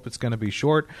time. We hope it's going to be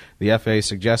short. The FAA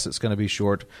suggests it's going to be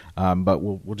short, but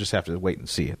we'll just have to wait and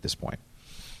see at this point.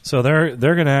 So they're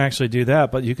going to actually do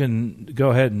that, but you can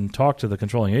go ahead and talk to the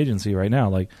controlling agency right now,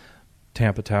 like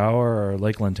Tampa Tower or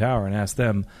Lakeland Tower, and ask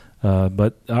them.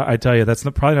 But I tell you, that's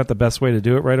probably not the best way to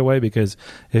do it right away, because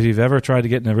if you've ever tried to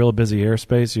get in a real busy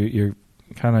airspace, you're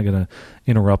kind of going to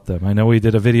interrupt them. I know we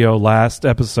did a video last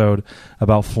episode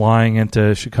about flying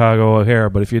into Chicago O'Hare,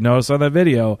 but if you notice on that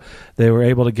video, they were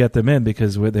able to get them in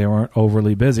because they weren't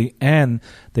overly busy, and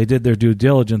they did their due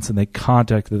diligence and they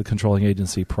contacted the controlling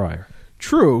agency prior.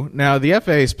 True. Now, the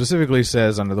FAA specifically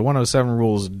says under the 107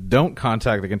 rules, don't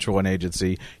contact the controlling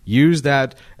agency. Use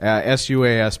that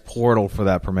SUAS portal for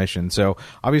that permission. So,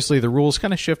 obviously, the rules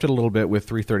kind of shifted a little bit with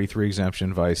 333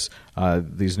 exemption vice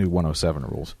these new 107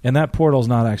 rules. And that portal's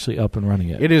not actually up and running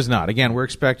yet. It is not. Again, we're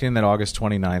expecting that August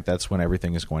 29th, that's when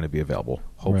everything is going to be available,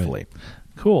 hopefully. Right.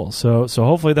 Cool. So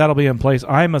hopefully that'll be in place.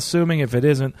 I'm assuming if it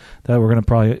isn't, that we're going to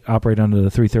probably operate under the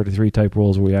 333 type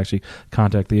rules where we actually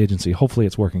contact the agency. Hopefully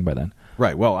it's working by then.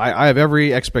 Right. Well, I have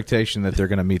every expectation that they're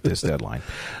going to meet this deadline.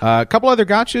 A couple other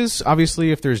gotchas.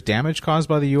 Obviously, if there's damage caused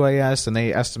by the UAS and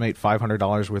they estimate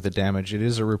 $500 worth of damage, it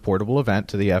is a reportable event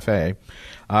to the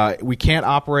FAA. We can't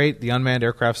operate the unmanned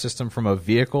aircraft system from a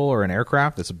vehicle or an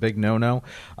aircraft. That's a big no-no.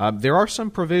 There are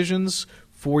some provisions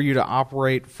for you to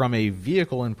operate from a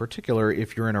vehicle in particular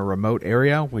if you're in a remote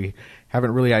area. We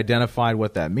haven't really identified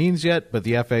what that means yet, but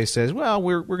the FAA says, well,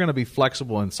 we're going to be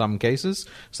flexible in some cases,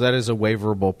 so that is a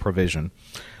waiverable provision.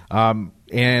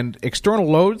 And external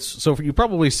loads, so you've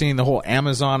probably seen the whole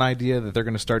Amazon idea that they're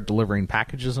going to start delivering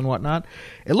packages and whatnot.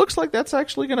 It looks like that's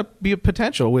actually going to be a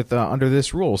potential with under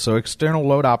this rule. So external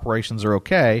load operations are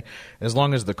okay as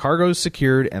long as the cargo is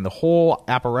secured and the whole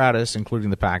apparatus,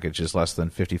 including the package, is less than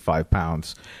 55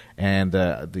 pounds. And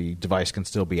the device can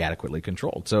still be adequately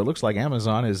controlled. So it looks like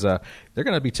Amazon is they're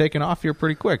going to be taking off here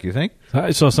pretty quick, you think?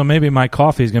 So maybe my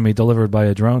coffee is going to be delivered by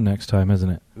a drone next time, isn't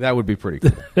it? That would be pretty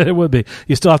cool. It would be.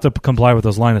 You still have to comply with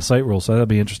those line of sight rules, so that'll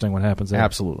be interesting what happens there.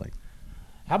 Absolutely.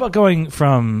 How about going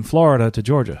from Florida to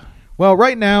Georgia? Well,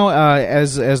 right now,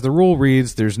 as the rule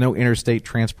reads, there's no interstate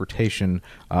transportation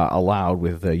allowed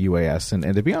with UAS.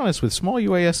 And to be honest, with small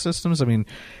UAS systems, I mean,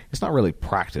 it's not really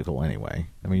practical anyway.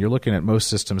 I mean, you're looking at most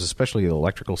systems, especially the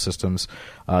electrical systems,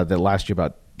 that last you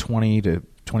about 20 to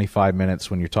 25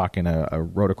 minutes when you're talking a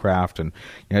rotorcraft. And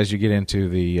as you get into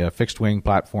the fixed-wing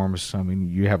platforms, I mean,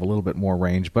 you have a little bit more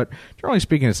range. But generally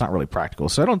speaking, it's not really practical.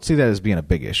 So I don't see that as being a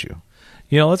big issue.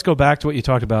 Let's go back to what you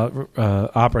talked about,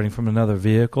 operating from another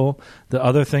vehicle. The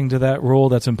other thing to that rule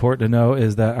that's important to know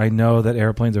is that I know that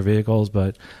airplanes are vehicles,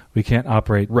 but we can't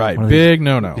operate. Right, big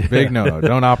no-no, big no-no.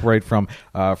 Don't operate from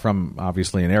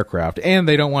obviously an aircraft, and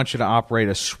they don't want you to operate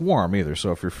a swarm either.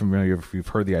 So if you're familiar, if you've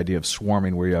heard the idea of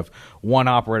swarming, where you have one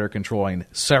operator controlling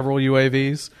several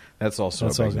UAVs, that's also a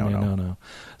big no-no.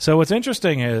 So what's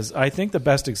interesting is I think the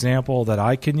best example that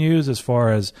I can use as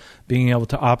far as being able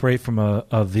to operate from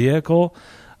a vehicle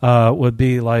would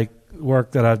be like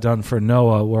work that I've done for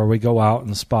NOAA, where we go out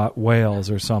and spot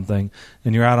whales or something,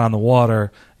 and you're out on the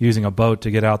water using a boat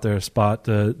to get out there to spot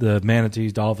the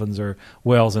manatees, dolphins, or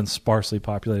whales in sparsely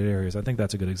populated areas. I think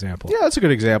that's a good example. Yeah, that's a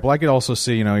good example. I could also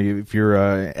see, if you're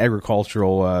an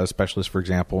agricultural specialist, for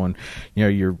example, and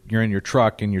you're in your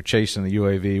truck and you're chasing the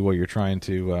UAV while you're trying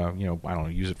to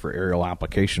use it for aerial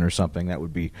application or something. That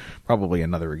would be probably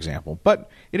another example. But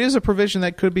it is a provision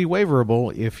that could be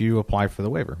waiverable if you apply for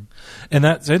the waiver. And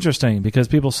that's interesting because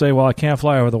people say, well, I can't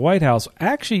fly over the White House.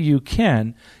 Actually, you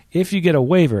can If you get a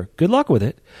waiver, good luck with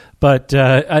it. But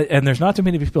and there's not too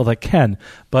many people that can.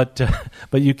 But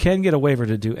you can get a waiver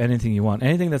to do anything you want.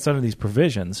 Anything that's under these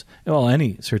provisions, well,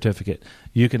 any certificate,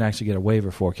 you can actually get a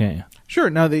waiver for, can't you? Sure.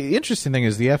 Now, the interesting thing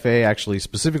is the FAA actually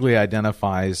specifically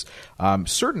identifies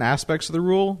certain aspects of the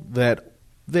rule that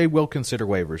they will consider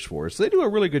waivers for. So they do a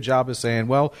really good job of saying,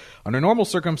 well, under normal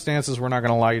circumstances, we're not going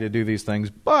to allow you to do these things.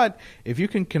 But if you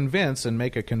can convince and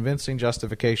make a convincing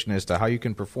justification as to how you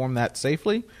can perform that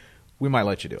safely, we might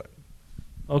let you do it.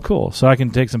 Oh, cool. So I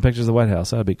can take some pictures of the White House.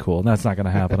 That'd be cool. That's not going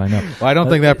to happen, I know. Well, I don't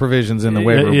think that provision's in the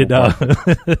waiver.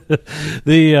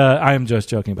 I'm just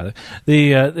joking about it.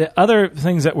 The other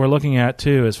things that we're looking at,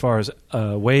 too, as far as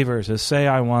waivers, is say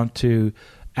I want to,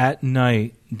 at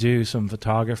night, do some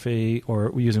photography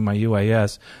or using my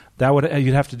UAS.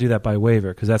 You'd have to do that by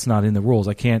waiver because that's not in the rules.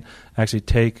 I can't actually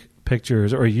take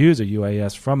pictures or use a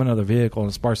UAS from another vehicle in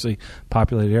a sparsely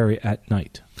populated area at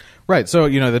night. Right. So,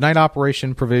 the night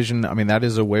operation provision, that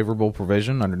is a waiverable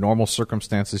provision. Under normal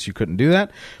circumstances, you couldn't do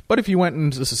that. But if you went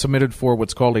and submitted for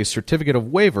what's called a certificate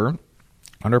of waiver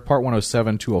under Part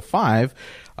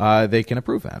 107-205, they can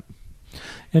approve that.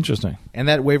 Interesting. And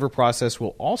that waiver process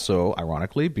will also,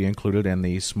 ironically, be included in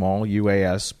the small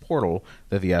UAS portal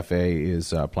that the FAA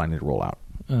is planning to roll out.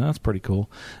 That's pretty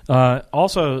cool.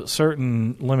 Also,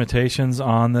 certain limitations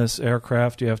on this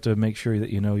aircraft. You have to make sure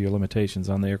that you know your limitations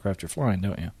on the aircraft you're flying,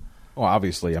 don't you? Well,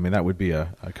 obviously. That would be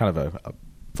a kind of a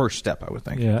first step, I would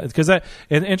think. Yeah, because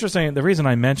interesting. The reason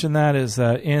I mention that is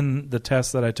that in the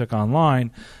test that I took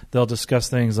online, they'll discuss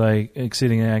things like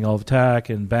exceeding the angle of attack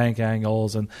and bank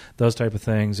angles and those type of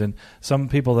things. And some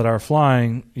people that are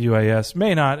flying UAS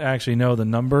may not actually know the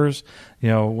numbers,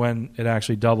 when it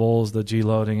actually doubles, the G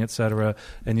loading, et cetera,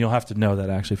 and you'll have to know that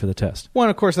actually for the test. Well,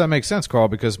 and of course that makes sense, Carl,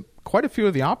 because quite a few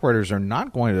of the operators are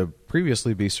not going to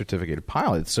previously be certificated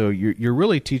pilots. So you're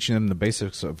really teaching them the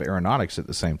basics of aeronautics at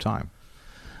the same time.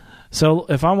 So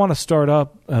if I want to start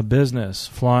up a business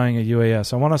flying a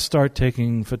UAS, I want to start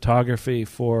taking photography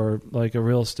for like a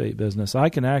real estate business, I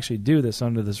can actually do this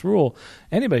under this rule.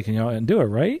 Anybody can go and do it,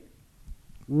 right?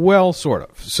 Well, sort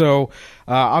of. So,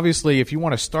 obviously, if you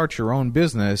want to start your own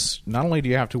business, not only do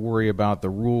you have to worry about the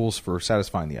rules for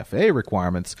satisfying the FAA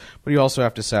requirements, but you also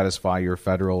have to satisfy your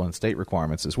federal and state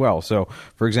requirements as well. So,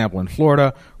 for example, in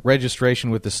Florida, registration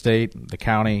with the state, the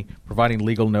county, providing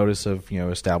legal notice of,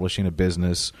 establishing a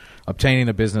business, obtaining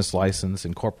a business license,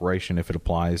 incorporation if it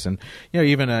applies, and,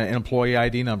 even an employee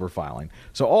ID number filing.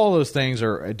 So all those things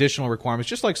are additional requirements,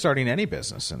 just like starting any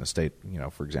business in the state,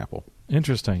 for example.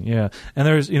 Interesting, yeah. And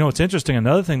there's, it's interesting,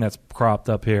 another thing that's cropped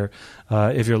up here,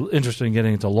 if you're interested in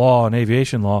getting into law and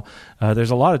aviation law,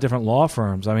 there's a lot of different law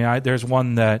firms. There's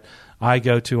one that I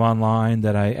go to online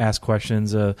that I ask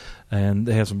questions, and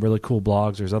they have some really cool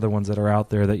blogs. There's other ones that are out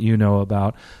there that you know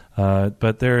about.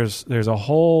 But there's a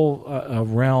whole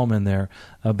realm in there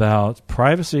about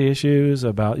privacy issues,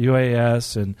 about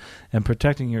UAS, and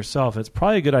protecting yourself. It's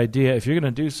probably a good idea if you're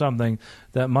going to do something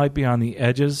that might be on the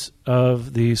edges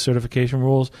of the certification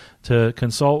rules to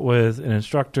consult with an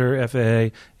instructor,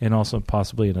 FAA, and also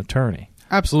possibly an attorney.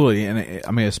 Absolutely.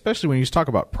 And especially when you talk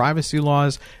about privacy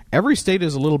laws, every state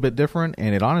is a little bit different,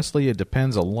 and it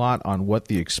depends a lot on what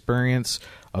the experience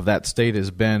of that state has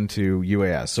been to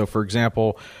UAS. So, for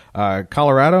example,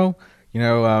 Colorado,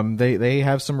 they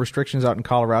have some restrictions out in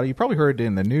Colorado. You probably heard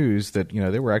in the news that,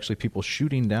 there were actually people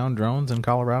shooting down drones in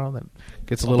Colorado. That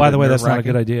gets a little bit by the way, that's not a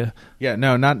nerve-wracking. good idea. Yeah,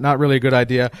 no, not really a good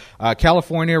idea.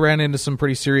 California ran into some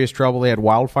pretty serious trouble. They had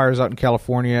wildfires out in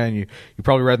California, and you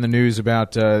probably read in the news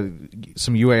about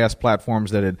some UAS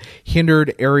platforms that had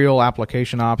hindered aerial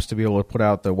application ops to be able to put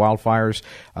out the wildfires.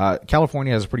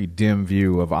 California has a pretty dim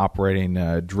view of operating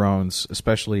drones,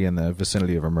 especially in the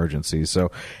vicinity of emergencies. So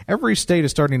every state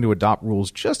is starting to adopt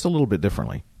rules just a little bit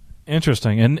differently.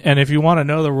 Interesting. And if you want to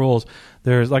know the rules,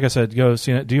 there's, like I said, go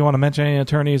see it. Do you want to mention any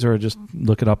attorneys or just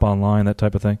look it up online, that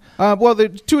type of thing? Well, the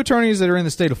two attorneys that are in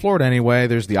the state of Florida anyway.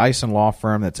 There's the Eisen law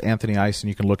firm. That's Anthony Eisen.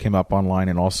 You can look him up online.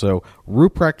 And also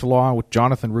Ruprecht Law with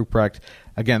Jonathan Ruprecht.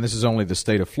 Again, this is only the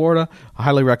state of Florida. I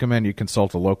highly recommend you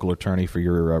consult a local attorney for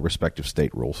your respective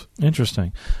state rules.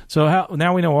 Interesting. So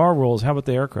now we know our rules. How about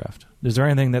the aircraft? Is there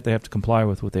anything that they have to comply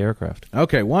with the aircraft?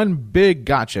 Okay, one big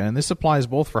gotcha, and this applies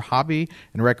both for hobby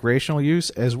and recreational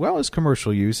use as well as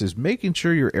commercial use, is making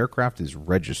sure your aircraft is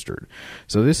registered.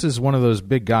 So this is one of those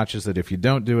big gotchas that if you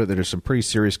don't do it, there's some pretty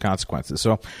serious consequences.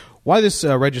 So why this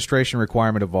registration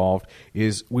requirement evolved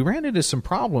is we ran into some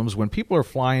problems when people are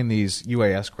flying these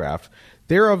UAS craft.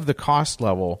 They're of the cost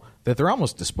level that they're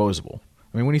almost disposable.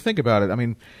 When you think about it,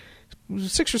 $600 or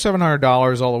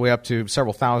 $700 all the way up to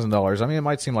several $1,000s. It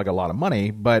might seem like a lot of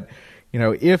money, but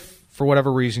if for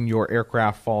whatever reason your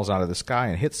aircraft falls out of the sky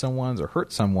and hits someone or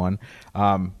hurts someone,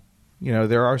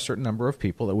 there are a certain number of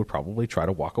people that would probably try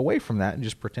to walk away from that and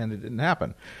just pretend it didn't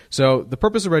happen. So the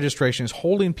purpose of registration is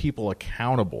holding people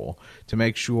accountable to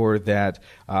make sure that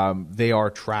they are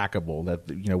trackable,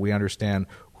 that we understand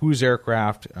whose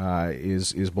aircraft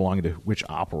is belonging to which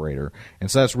operator. And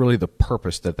so that's really the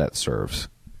purpose that serves.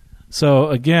 So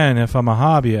again, if I'm a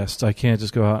hobbyist, I can't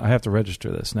just go out. I have to register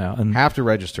this now. And have to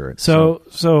register it.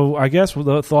 So I guess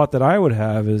the thought that I would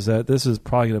have is that this is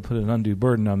probably going to put an undue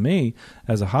burden on me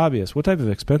as a hobbyist. What type of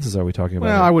expenses are we talking about?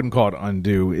 Well, I wouldn't call it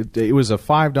undue. It was a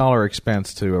 $5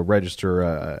 expense to register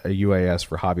a UAS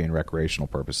for hobby and recreational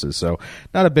purposes. So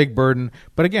not a big burden.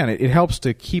 But again, it helps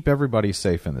to keep everybody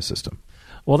safe in the system.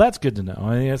 Well, that's good to know.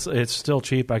 I mean, it's still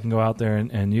cheap. I can go out there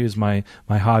and use my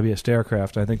hobbyist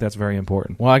aircraft. I think that's very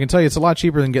important. Well, I can tell you it's a lot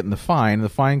cheaper than getting the fine. The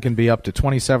fine can be up to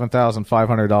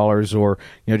 $27,500 or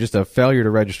just a failure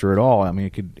to register at all. I mean,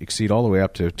 it could exceed all the way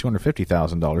up to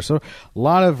 $250,000. So a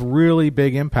lot of really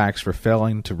big impacts for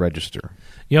failing to register.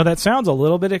 That sounds a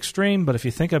little bit extreme, but if you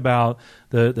think about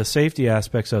the safety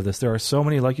aspects of this, there are so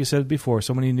many, like you said before,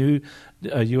 so many new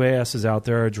UASs out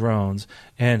there, drones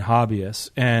and hobbyists,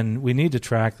 and we need to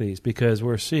track these because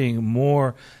we're seeing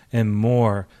more and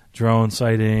more drone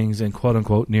sightings and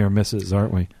quote-unquote near misses,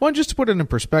 aren't we? Well, just to put it in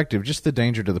perspective, just the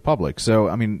danger to the public. So,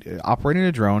 I mean, operating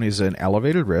a drone is an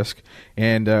elevated risk.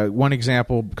 And one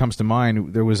example comes to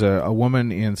mind. There was a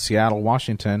woman in Seattle,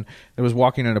 Washington, that was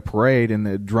walking in a parade, and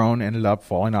the drone ended up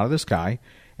falling out of the sky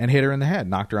and hit her in the head,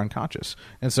 knocked her unconscious.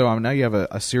 And so now you have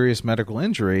a serious medical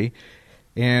injury,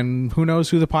 and who knows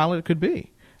who the pilot could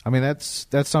be. I mean, that's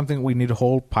something we need to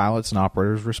hold pilots and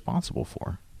operators responsible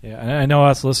for. Yeah, and I know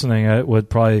us listening would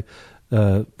probably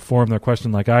form their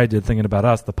question like I did, thinking about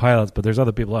us, the pilots, but there's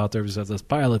other people out there besides us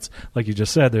pilots. Like you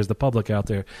just said, there's the public out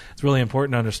there. It's really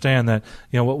important to understand that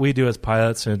what we do as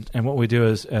pilots and what we do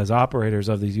as operators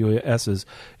of these UASs,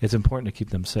 it's important to keep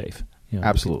them safe.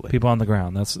 Absolutely. People on the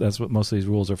ground. That's what most of these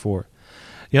rules are for.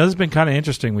 This has been kind of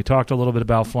interesting. We talked a little bit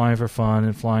about flying for fun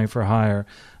and flying for hire,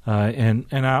 and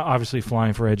obviously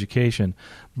flying for education.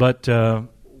 But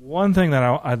one thing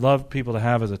that I'd love people to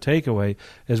have as a takeaway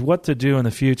is what to do in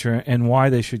the future and why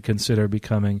they should consider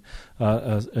becoming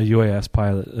a UAS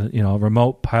pilot, a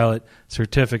remote pilot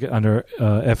certificate under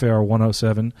FAR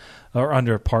 107, or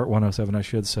under Part 107, I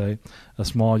should say, a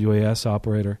small UAS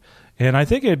operator. And I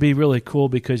think it'd be really cool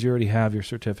because you already have your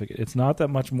certificate. It's not that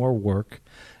much more work,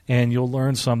 and you'll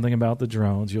learn something about the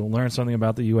drones. You'll learn something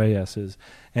about the UASs,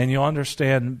 and you'll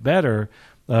understand better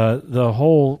the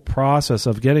whole process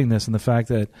of getting this and the fact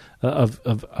that of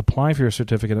applying for your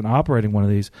certificate and operating one of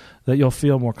these, that you'll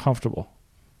feel more comfortable.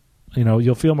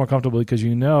 You'll feel more comfortable because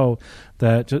you know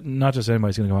that not just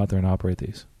anybody's going to go out there and operate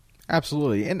these.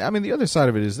 Absolutely. And, I mean, the other side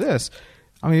of it is this.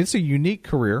 I mean, it's a unique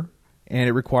career, and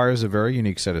it requires a very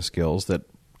unique set of skills that,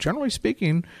 generally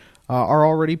speaking, are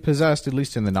already possessed, at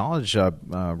least in the knowledge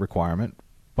requirement,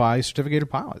 by certificated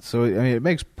pilots. So, I mean, it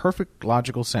makes perfect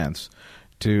logical sense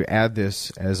to add this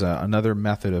as another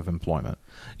method of employment.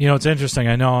 It's interesting.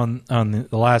 I know on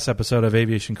the last episode of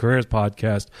Aviation Careers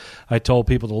podcast, I told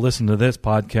people to listen to this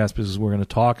podcast because we're going to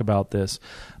talk about this.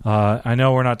 I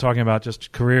know we're not talking about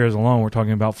just careers alone. We're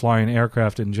talking about flying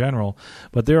aircraft in general.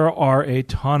 But there are a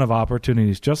ton of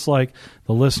opportunities. Just like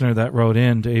the listener that wrote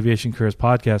in to Aviation Careers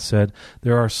podcast said,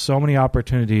 there are so many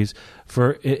opportunities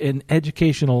for in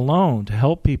education alone to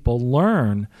help people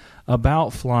learn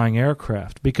about flying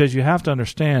aircraft, because you have to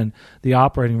understand the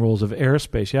operating rules of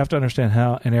airspace. You have to understand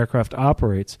how an aircraft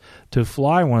operates to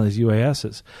fly one of these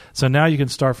UASs. So now you can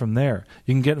start from there.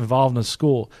 You can get involved in a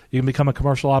school. You can become a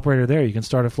commercial operator there. You can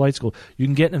start a flight school. You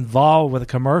can get involved with a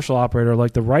commercial operator,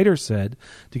 like the writer said,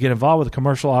 to get involved with a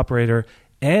commercial operator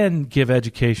and give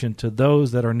education to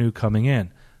those that are new coming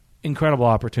in. Incredible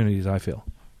opportunities, I feel.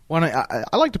 Well,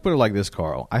 I like to put it like this,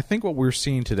 Carl. I think what we're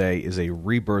seeing today is a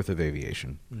rebirth of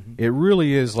aviation. Mm-hmm. It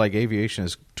really is like aviation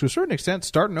is, to a certain extent,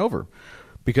 starting over.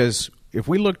 Because if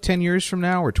we look 10 years from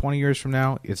now or 20 years from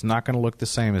now, it's not going to look the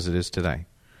same as it is today.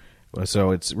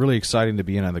 So it's really exciting to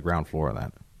be in on the ground floor of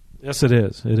that. Yes, it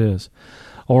is. It is.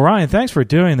 Well, Ryan, thanks for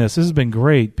doing this. This has been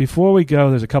great. Before we go,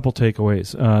 there's a couple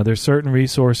takeaways. There's certain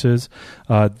resources.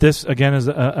 This, again, is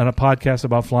a podcast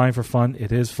about flying for fun.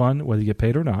 It is fun, whether you get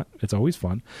paid or not. It's always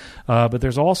fun. But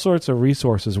there's all sorts of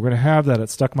resources. We're going to have that at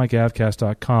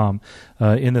stuckmicavcast.com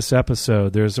in this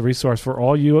episode. There's a resource for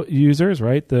all users,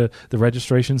 right? The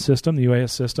registration system, the UAS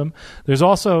system. There's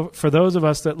also, for those of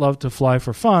us that love to fly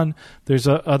for fun, there's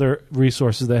other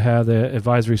resources that have the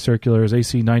advisory circulars,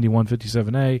 AC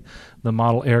 9157A, the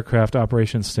Model Aircraft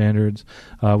Operations Standards.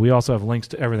 We also have links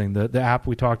to everything. The app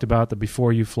we talked about, the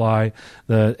Before You Fly,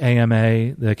 the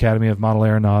AMA, the Academy of Model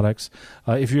Aeronautics.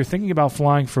 If you're thinking about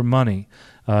flying for money,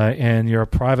 and you're a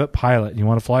private pilot, and you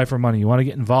want to fly for money, you want to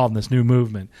get involved in this new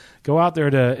movement, go out there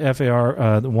to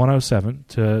FAR 107,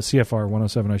 to CFR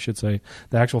 107, I should say,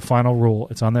 the actual final rule.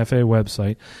 It's on the FAA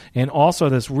website. And also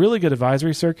this really good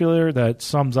advisory circular that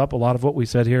sums up a lot of what we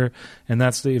said here, and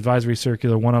that's the Advisory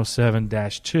Circular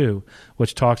 107-2,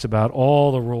 which talks about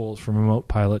all the rules for remote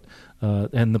pilot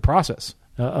and the process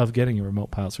of getting a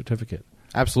remote pilot certificate.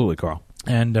 Absolutely, Carl.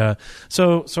 And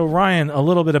so Ryan, a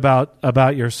little bit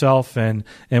about yourself and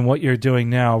what you're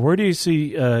doing now. Where do you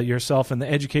see yourself in the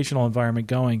educational environment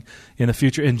going in the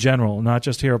future in general, not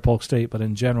just here at Polk State, but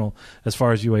in general as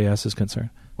far as UAS is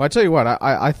concerned? Well, I tell you what,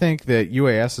 I think that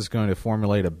UAS is going to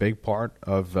formulate a big part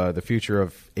of the future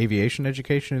of aviation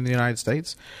education in the United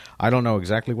States. I don't know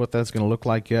exactly what that's going to look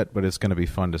like yet, but it's going to be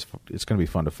fun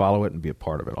to follow it and be a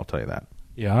part of it. I'll tell you that.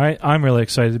 Yeah, I'm really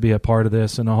excited to be a part of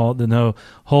this and the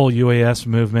whole UAS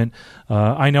movement.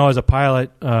 I know as a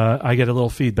pilot, I get a little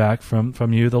feedback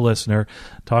from you, the listener,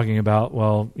 talking about,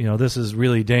 well, this is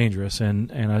really dangerous,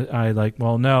 and I like,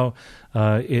 well, no,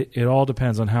 it all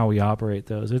depends on how we operate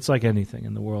those. It's like anything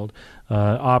in the world,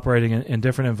 operating in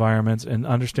different environments and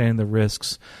understanding the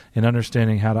risks and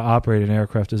understanding how to operate an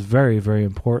aircraft is very, very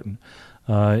important.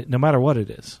 No matter what it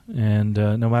is, and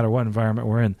no matter what environment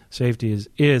we're in, safety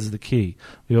is the key.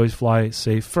 We always fly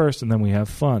safe first, and then we have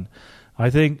fun. I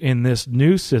think in this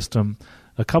new system,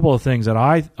 a couple of things that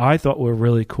I thought were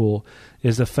really cool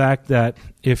is the fact that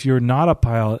if you're not a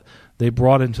pilot, they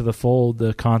brought into the fold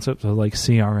the concept of like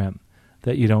CRM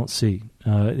that you don't see.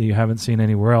 You haven't seen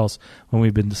anywhere else when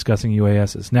we've been discussing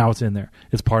UASs. Now it's in there.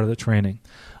 It's part of the training.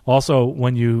 Also,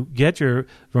 when you get your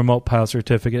remote pilot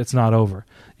certificate, it's not over.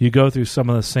 You go through some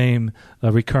of the same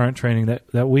recurrent training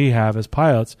that we have as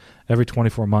pilots. Every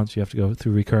 24 months, you have to go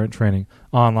through recurrent training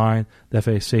online, the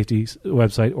FAA safety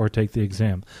website, or take the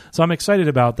exam. So I'm excited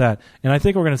about that. And I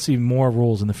think we're going to see more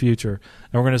rules in the future,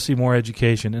 and we're going to see more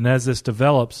education. And as this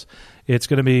develops, it's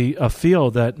going to be a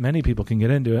field that many people can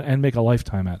get into and make a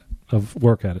lifetime of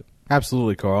work at it.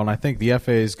 Absolutely, Carl, and I think the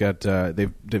FAA's got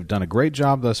they've done a great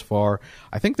job thus far.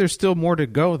 I think there's still more to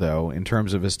go, though, in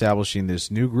terms of establishing this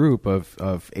new group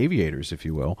of aviators, if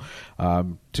you will,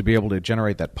 to be able to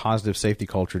generate that positive safety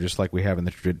culture, just like we have in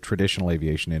the traditional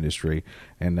aviation industry.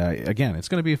 And again, it's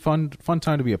going to be a fun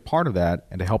time to be a part of that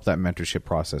and to help that mentorship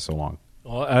process along.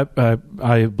 Well,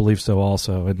 I believe so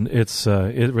also, and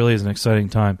it really is an exciting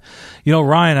time.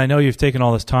 Ryan, I know you've taken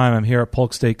all this time. I'm here at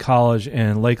Polk State College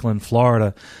in Lakeland,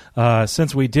 Florida.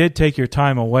 Since we did take your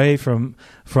time away from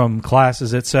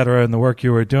classes, et cetera, and the work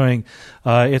you were doing,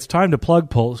 it's time to plug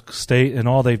Polk State and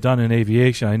all they've done in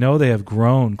aviation. I know they have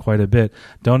grown quite a bit.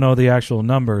 Don't know the actual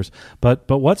numbers, but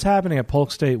what's happening at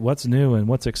Polk State? What's new and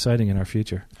what's exciting in our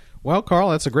future? Well, Carl,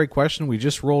 that's a great question. We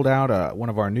just rolled out one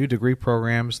of our new degree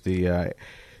programs, the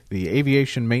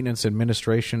Aviation Maintenance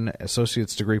Administration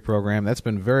Associate's Degree Program. That's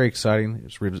been very exciting.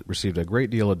 It's received a great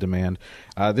deal of demand.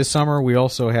 This summer, we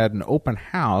also had an open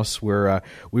house where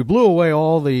we blew away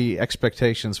all the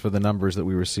expectations for the numbers that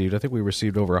we received. I think we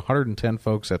received over 110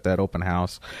 folks at that open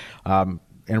house.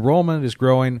 Enrollment is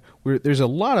growing. There's a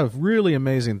lot of really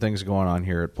amazing things going on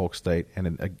here at Polk State,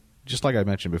 and just like I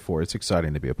mentioned before, it's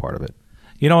exciting to be a part of it.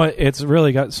 It's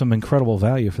really got some incredible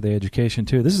value for the education,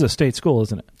 too. This is a state school,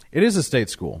 isn't it? It is a state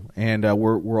school, and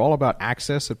we're all about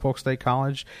access at Polk State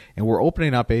College, and we're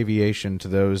opening up aviation to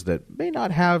those that may not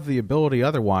have the ability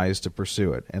otherwise to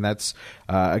pursue it. And that's,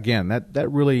 again,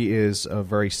 that really is a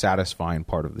very satisfying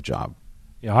part of the job.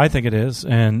 Yeah, I think it is,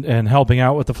 and helping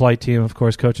out with the flight team, of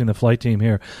course, coaching the flight team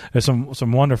here. There's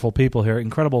some wonderful people here,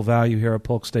 incredible value here at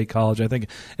Polk State College. I think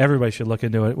everybody should look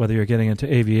into it, whether you're getting into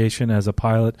aviation as a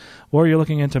pilot or you're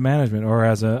looking into management or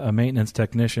as a maintenance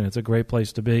technician. It's a great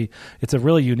place to be. It's a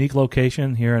really unique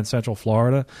location here in Central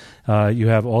Florida. You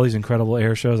have all these incredible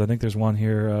air shows. I think there's one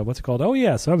here. What's it called? Oh,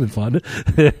 yeah, Sun and Fun.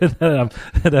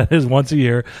 That is once a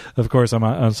year. Of course, I'm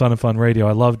on Sun and Fun Radio.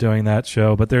 I love doing that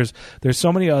show, but there's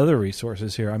so many other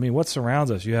resources here. I mean, what surrounds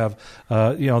us? You have,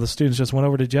 the students just went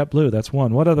over to JetBlue. That's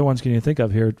one. What other ones can you think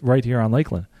of right here on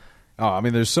Lakeland? Oh, I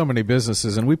mean, there's so many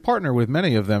businesses, and we partner with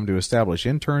many of them to establish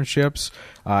internships.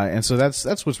 And so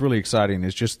that's what's really exciting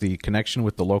is just the connection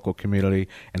with the local community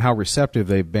and how receptive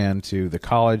they've been to the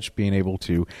college being able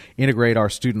to integrate our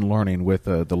student learning with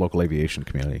the local aviation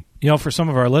community. For some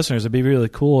of our listeners, it'd be really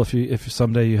cool if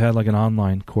someday you had like an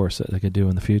online course that they could do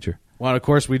in the future. Well, of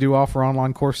course, we do offer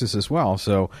online courses as well,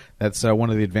 so that's one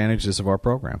of the advantages of our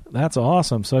program. That's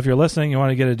awesome. So if you're listening, you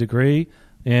want to get a degree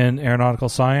in aeronautical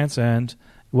science and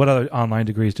what other online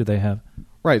degrees do they have?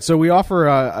 Right. So we offer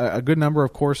a good number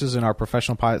of courses in our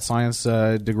professional pilot science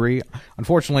degree.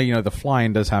 Unfortunately, the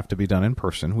flying does have to be done in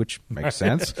person, which makes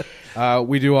sense.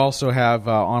 We do also have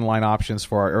online options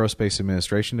for our aerospace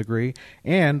administration degree.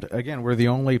 And again, we're the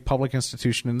only public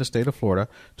institution in the state of Florida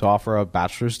to offer a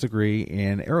bachelor's degree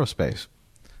in aerospace.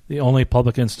 The only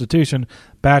public institution,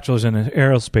 bachelor's in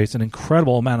aerospace, an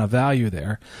incredible amount of value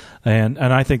there, and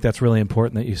I think that's really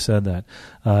important that you said that.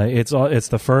 It's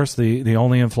the first, the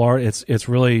only in Florida. It's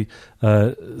really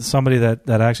somebody that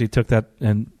actually took that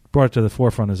and brought it to the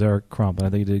forefront is Eric Crump, and I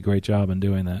think he did a great job in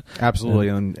doing that. Absolutely,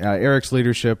 and Eric's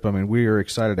leadership, we are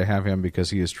excited to have him because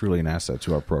he is truly an asset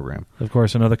to our program. Of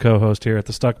course, another co-host here at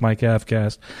the Stuck Mic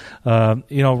Avcast.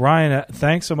 Ryan,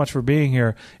 thanks so much for being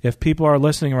here. If people are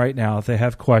listening right now, if they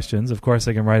have questions, of course,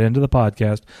 they can write into the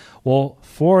podcast. We'll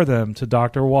forward them to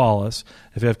Dr. Wallace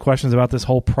if you have questions about this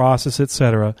whole process,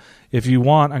 etc. If you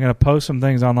want, I'm going to post some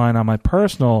things online on my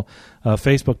personal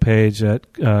Facebook page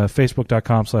at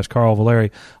facebook.com/Carl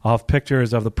Valeri. I'll have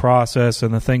pictures of the process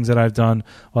and the things that I've done.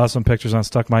 I'll have some pictures on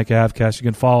Stuck Mic Avcast. You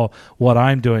can follow what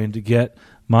I'm doing to get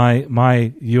my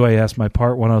UAS, my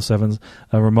Part 107's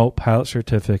remote pilot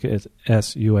certificate,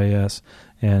 SUAS,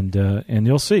 and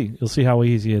you'll see how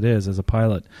easy it is as a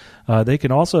pilot. They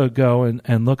can also go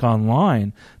and look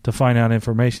online to find out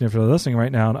information if they're listening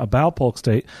right now about Polk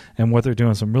State and what they're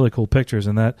doing. Some really cool pictures,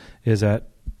 and that is at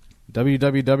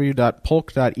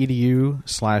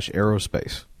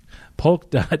www.polk.edu/aerospace.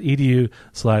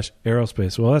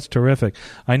 polk.edu/aerospace. Well, that's terrific.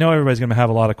 I know everybody's going to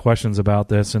have a lot of questions about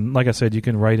this, and like I said, you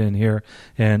can write in here,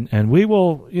 and we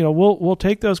will, we'll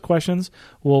take those questions,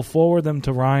 we'll forward them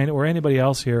to Ryan or anybody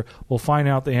else here. We'll find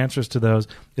out the answers to those.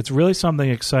 It's really something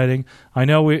exciting. I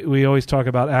know we always talk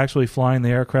about actually flying the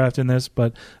aircraft in this,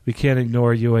 but we can't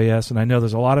ignore UAS, and I know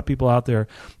there's a lot of people out there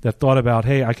that thought about,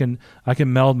 hey, I can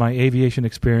meld my aviation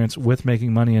experience with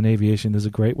making money in aviation. There's a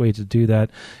great way to do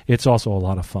that. It's also a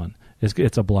lot of fun.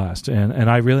 It's a blast, and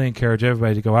I really encourage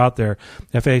everybody to go out there,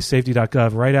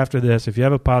 FAAsafety.gov, right after this, if you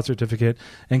have a pilot certificate,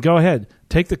 and go ahead,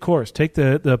 take the course, take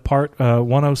the Part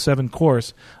 107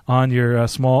 course on your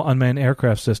small unmanned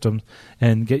aircraft systems,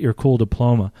 and get your cool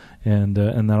diploma, and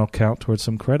that'll count towards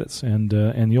some credits, and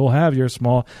you'll have your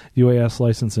small UAS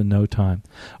license in no time.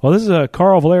 Well, this is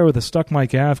Carl Valeri with the Stuck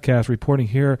Mic Avcast reporting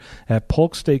here at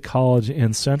Polk State College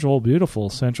in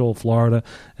beautiful Central Florida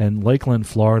and Lakeland,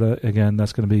 Florida. Again,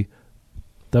 that's going to be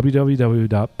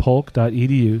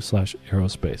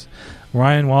www.polk.edu/aerospace.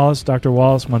 Ryan Wallace, Dr.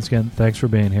 Wallace, once again, thanks for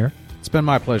being here. It's been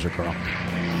my pleasure, Carl.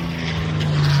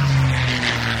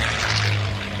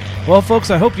 Well, folks,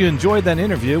 I hope you enjoyed that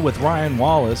interview with Ryan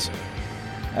Wallace.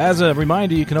 As a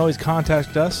reminder, you can always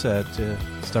contact us at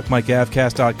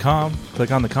stuckmicavcast.com.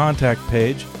 Click on the contact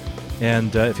page.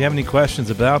 And if you have any questions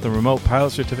about the remote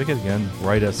pilot certificate, again,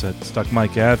 write us at Stuck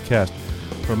Mic Avcast.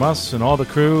 From us and all the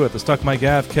crew at the Stuck Mic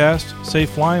Avcast, safe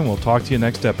flying. We'll talk to you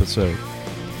next episode.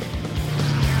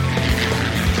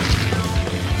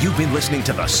 You've been listening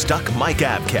to the Stuck Mic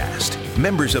Avcast.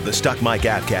 Members of the Stuck Mic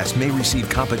Avcast may receive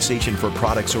compensation for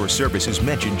products or services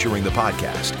mentioned during the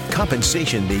podcast.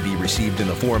 Compensation may be received in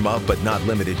the form of, but not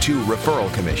limited to,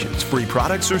 referral commissions, free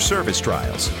products, or service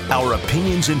trials. Our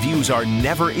opinions and views are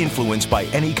never influenced by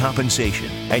any compensation,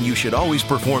 and you should always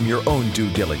perform your own due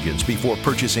diligence before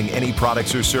purchasing any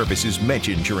products or services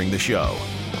mentioned during the show.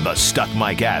 The Stuck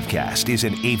Mic Avcast is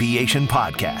an aviation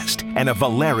podcast and a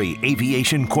Valeri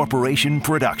Aviation Corporation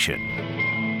production.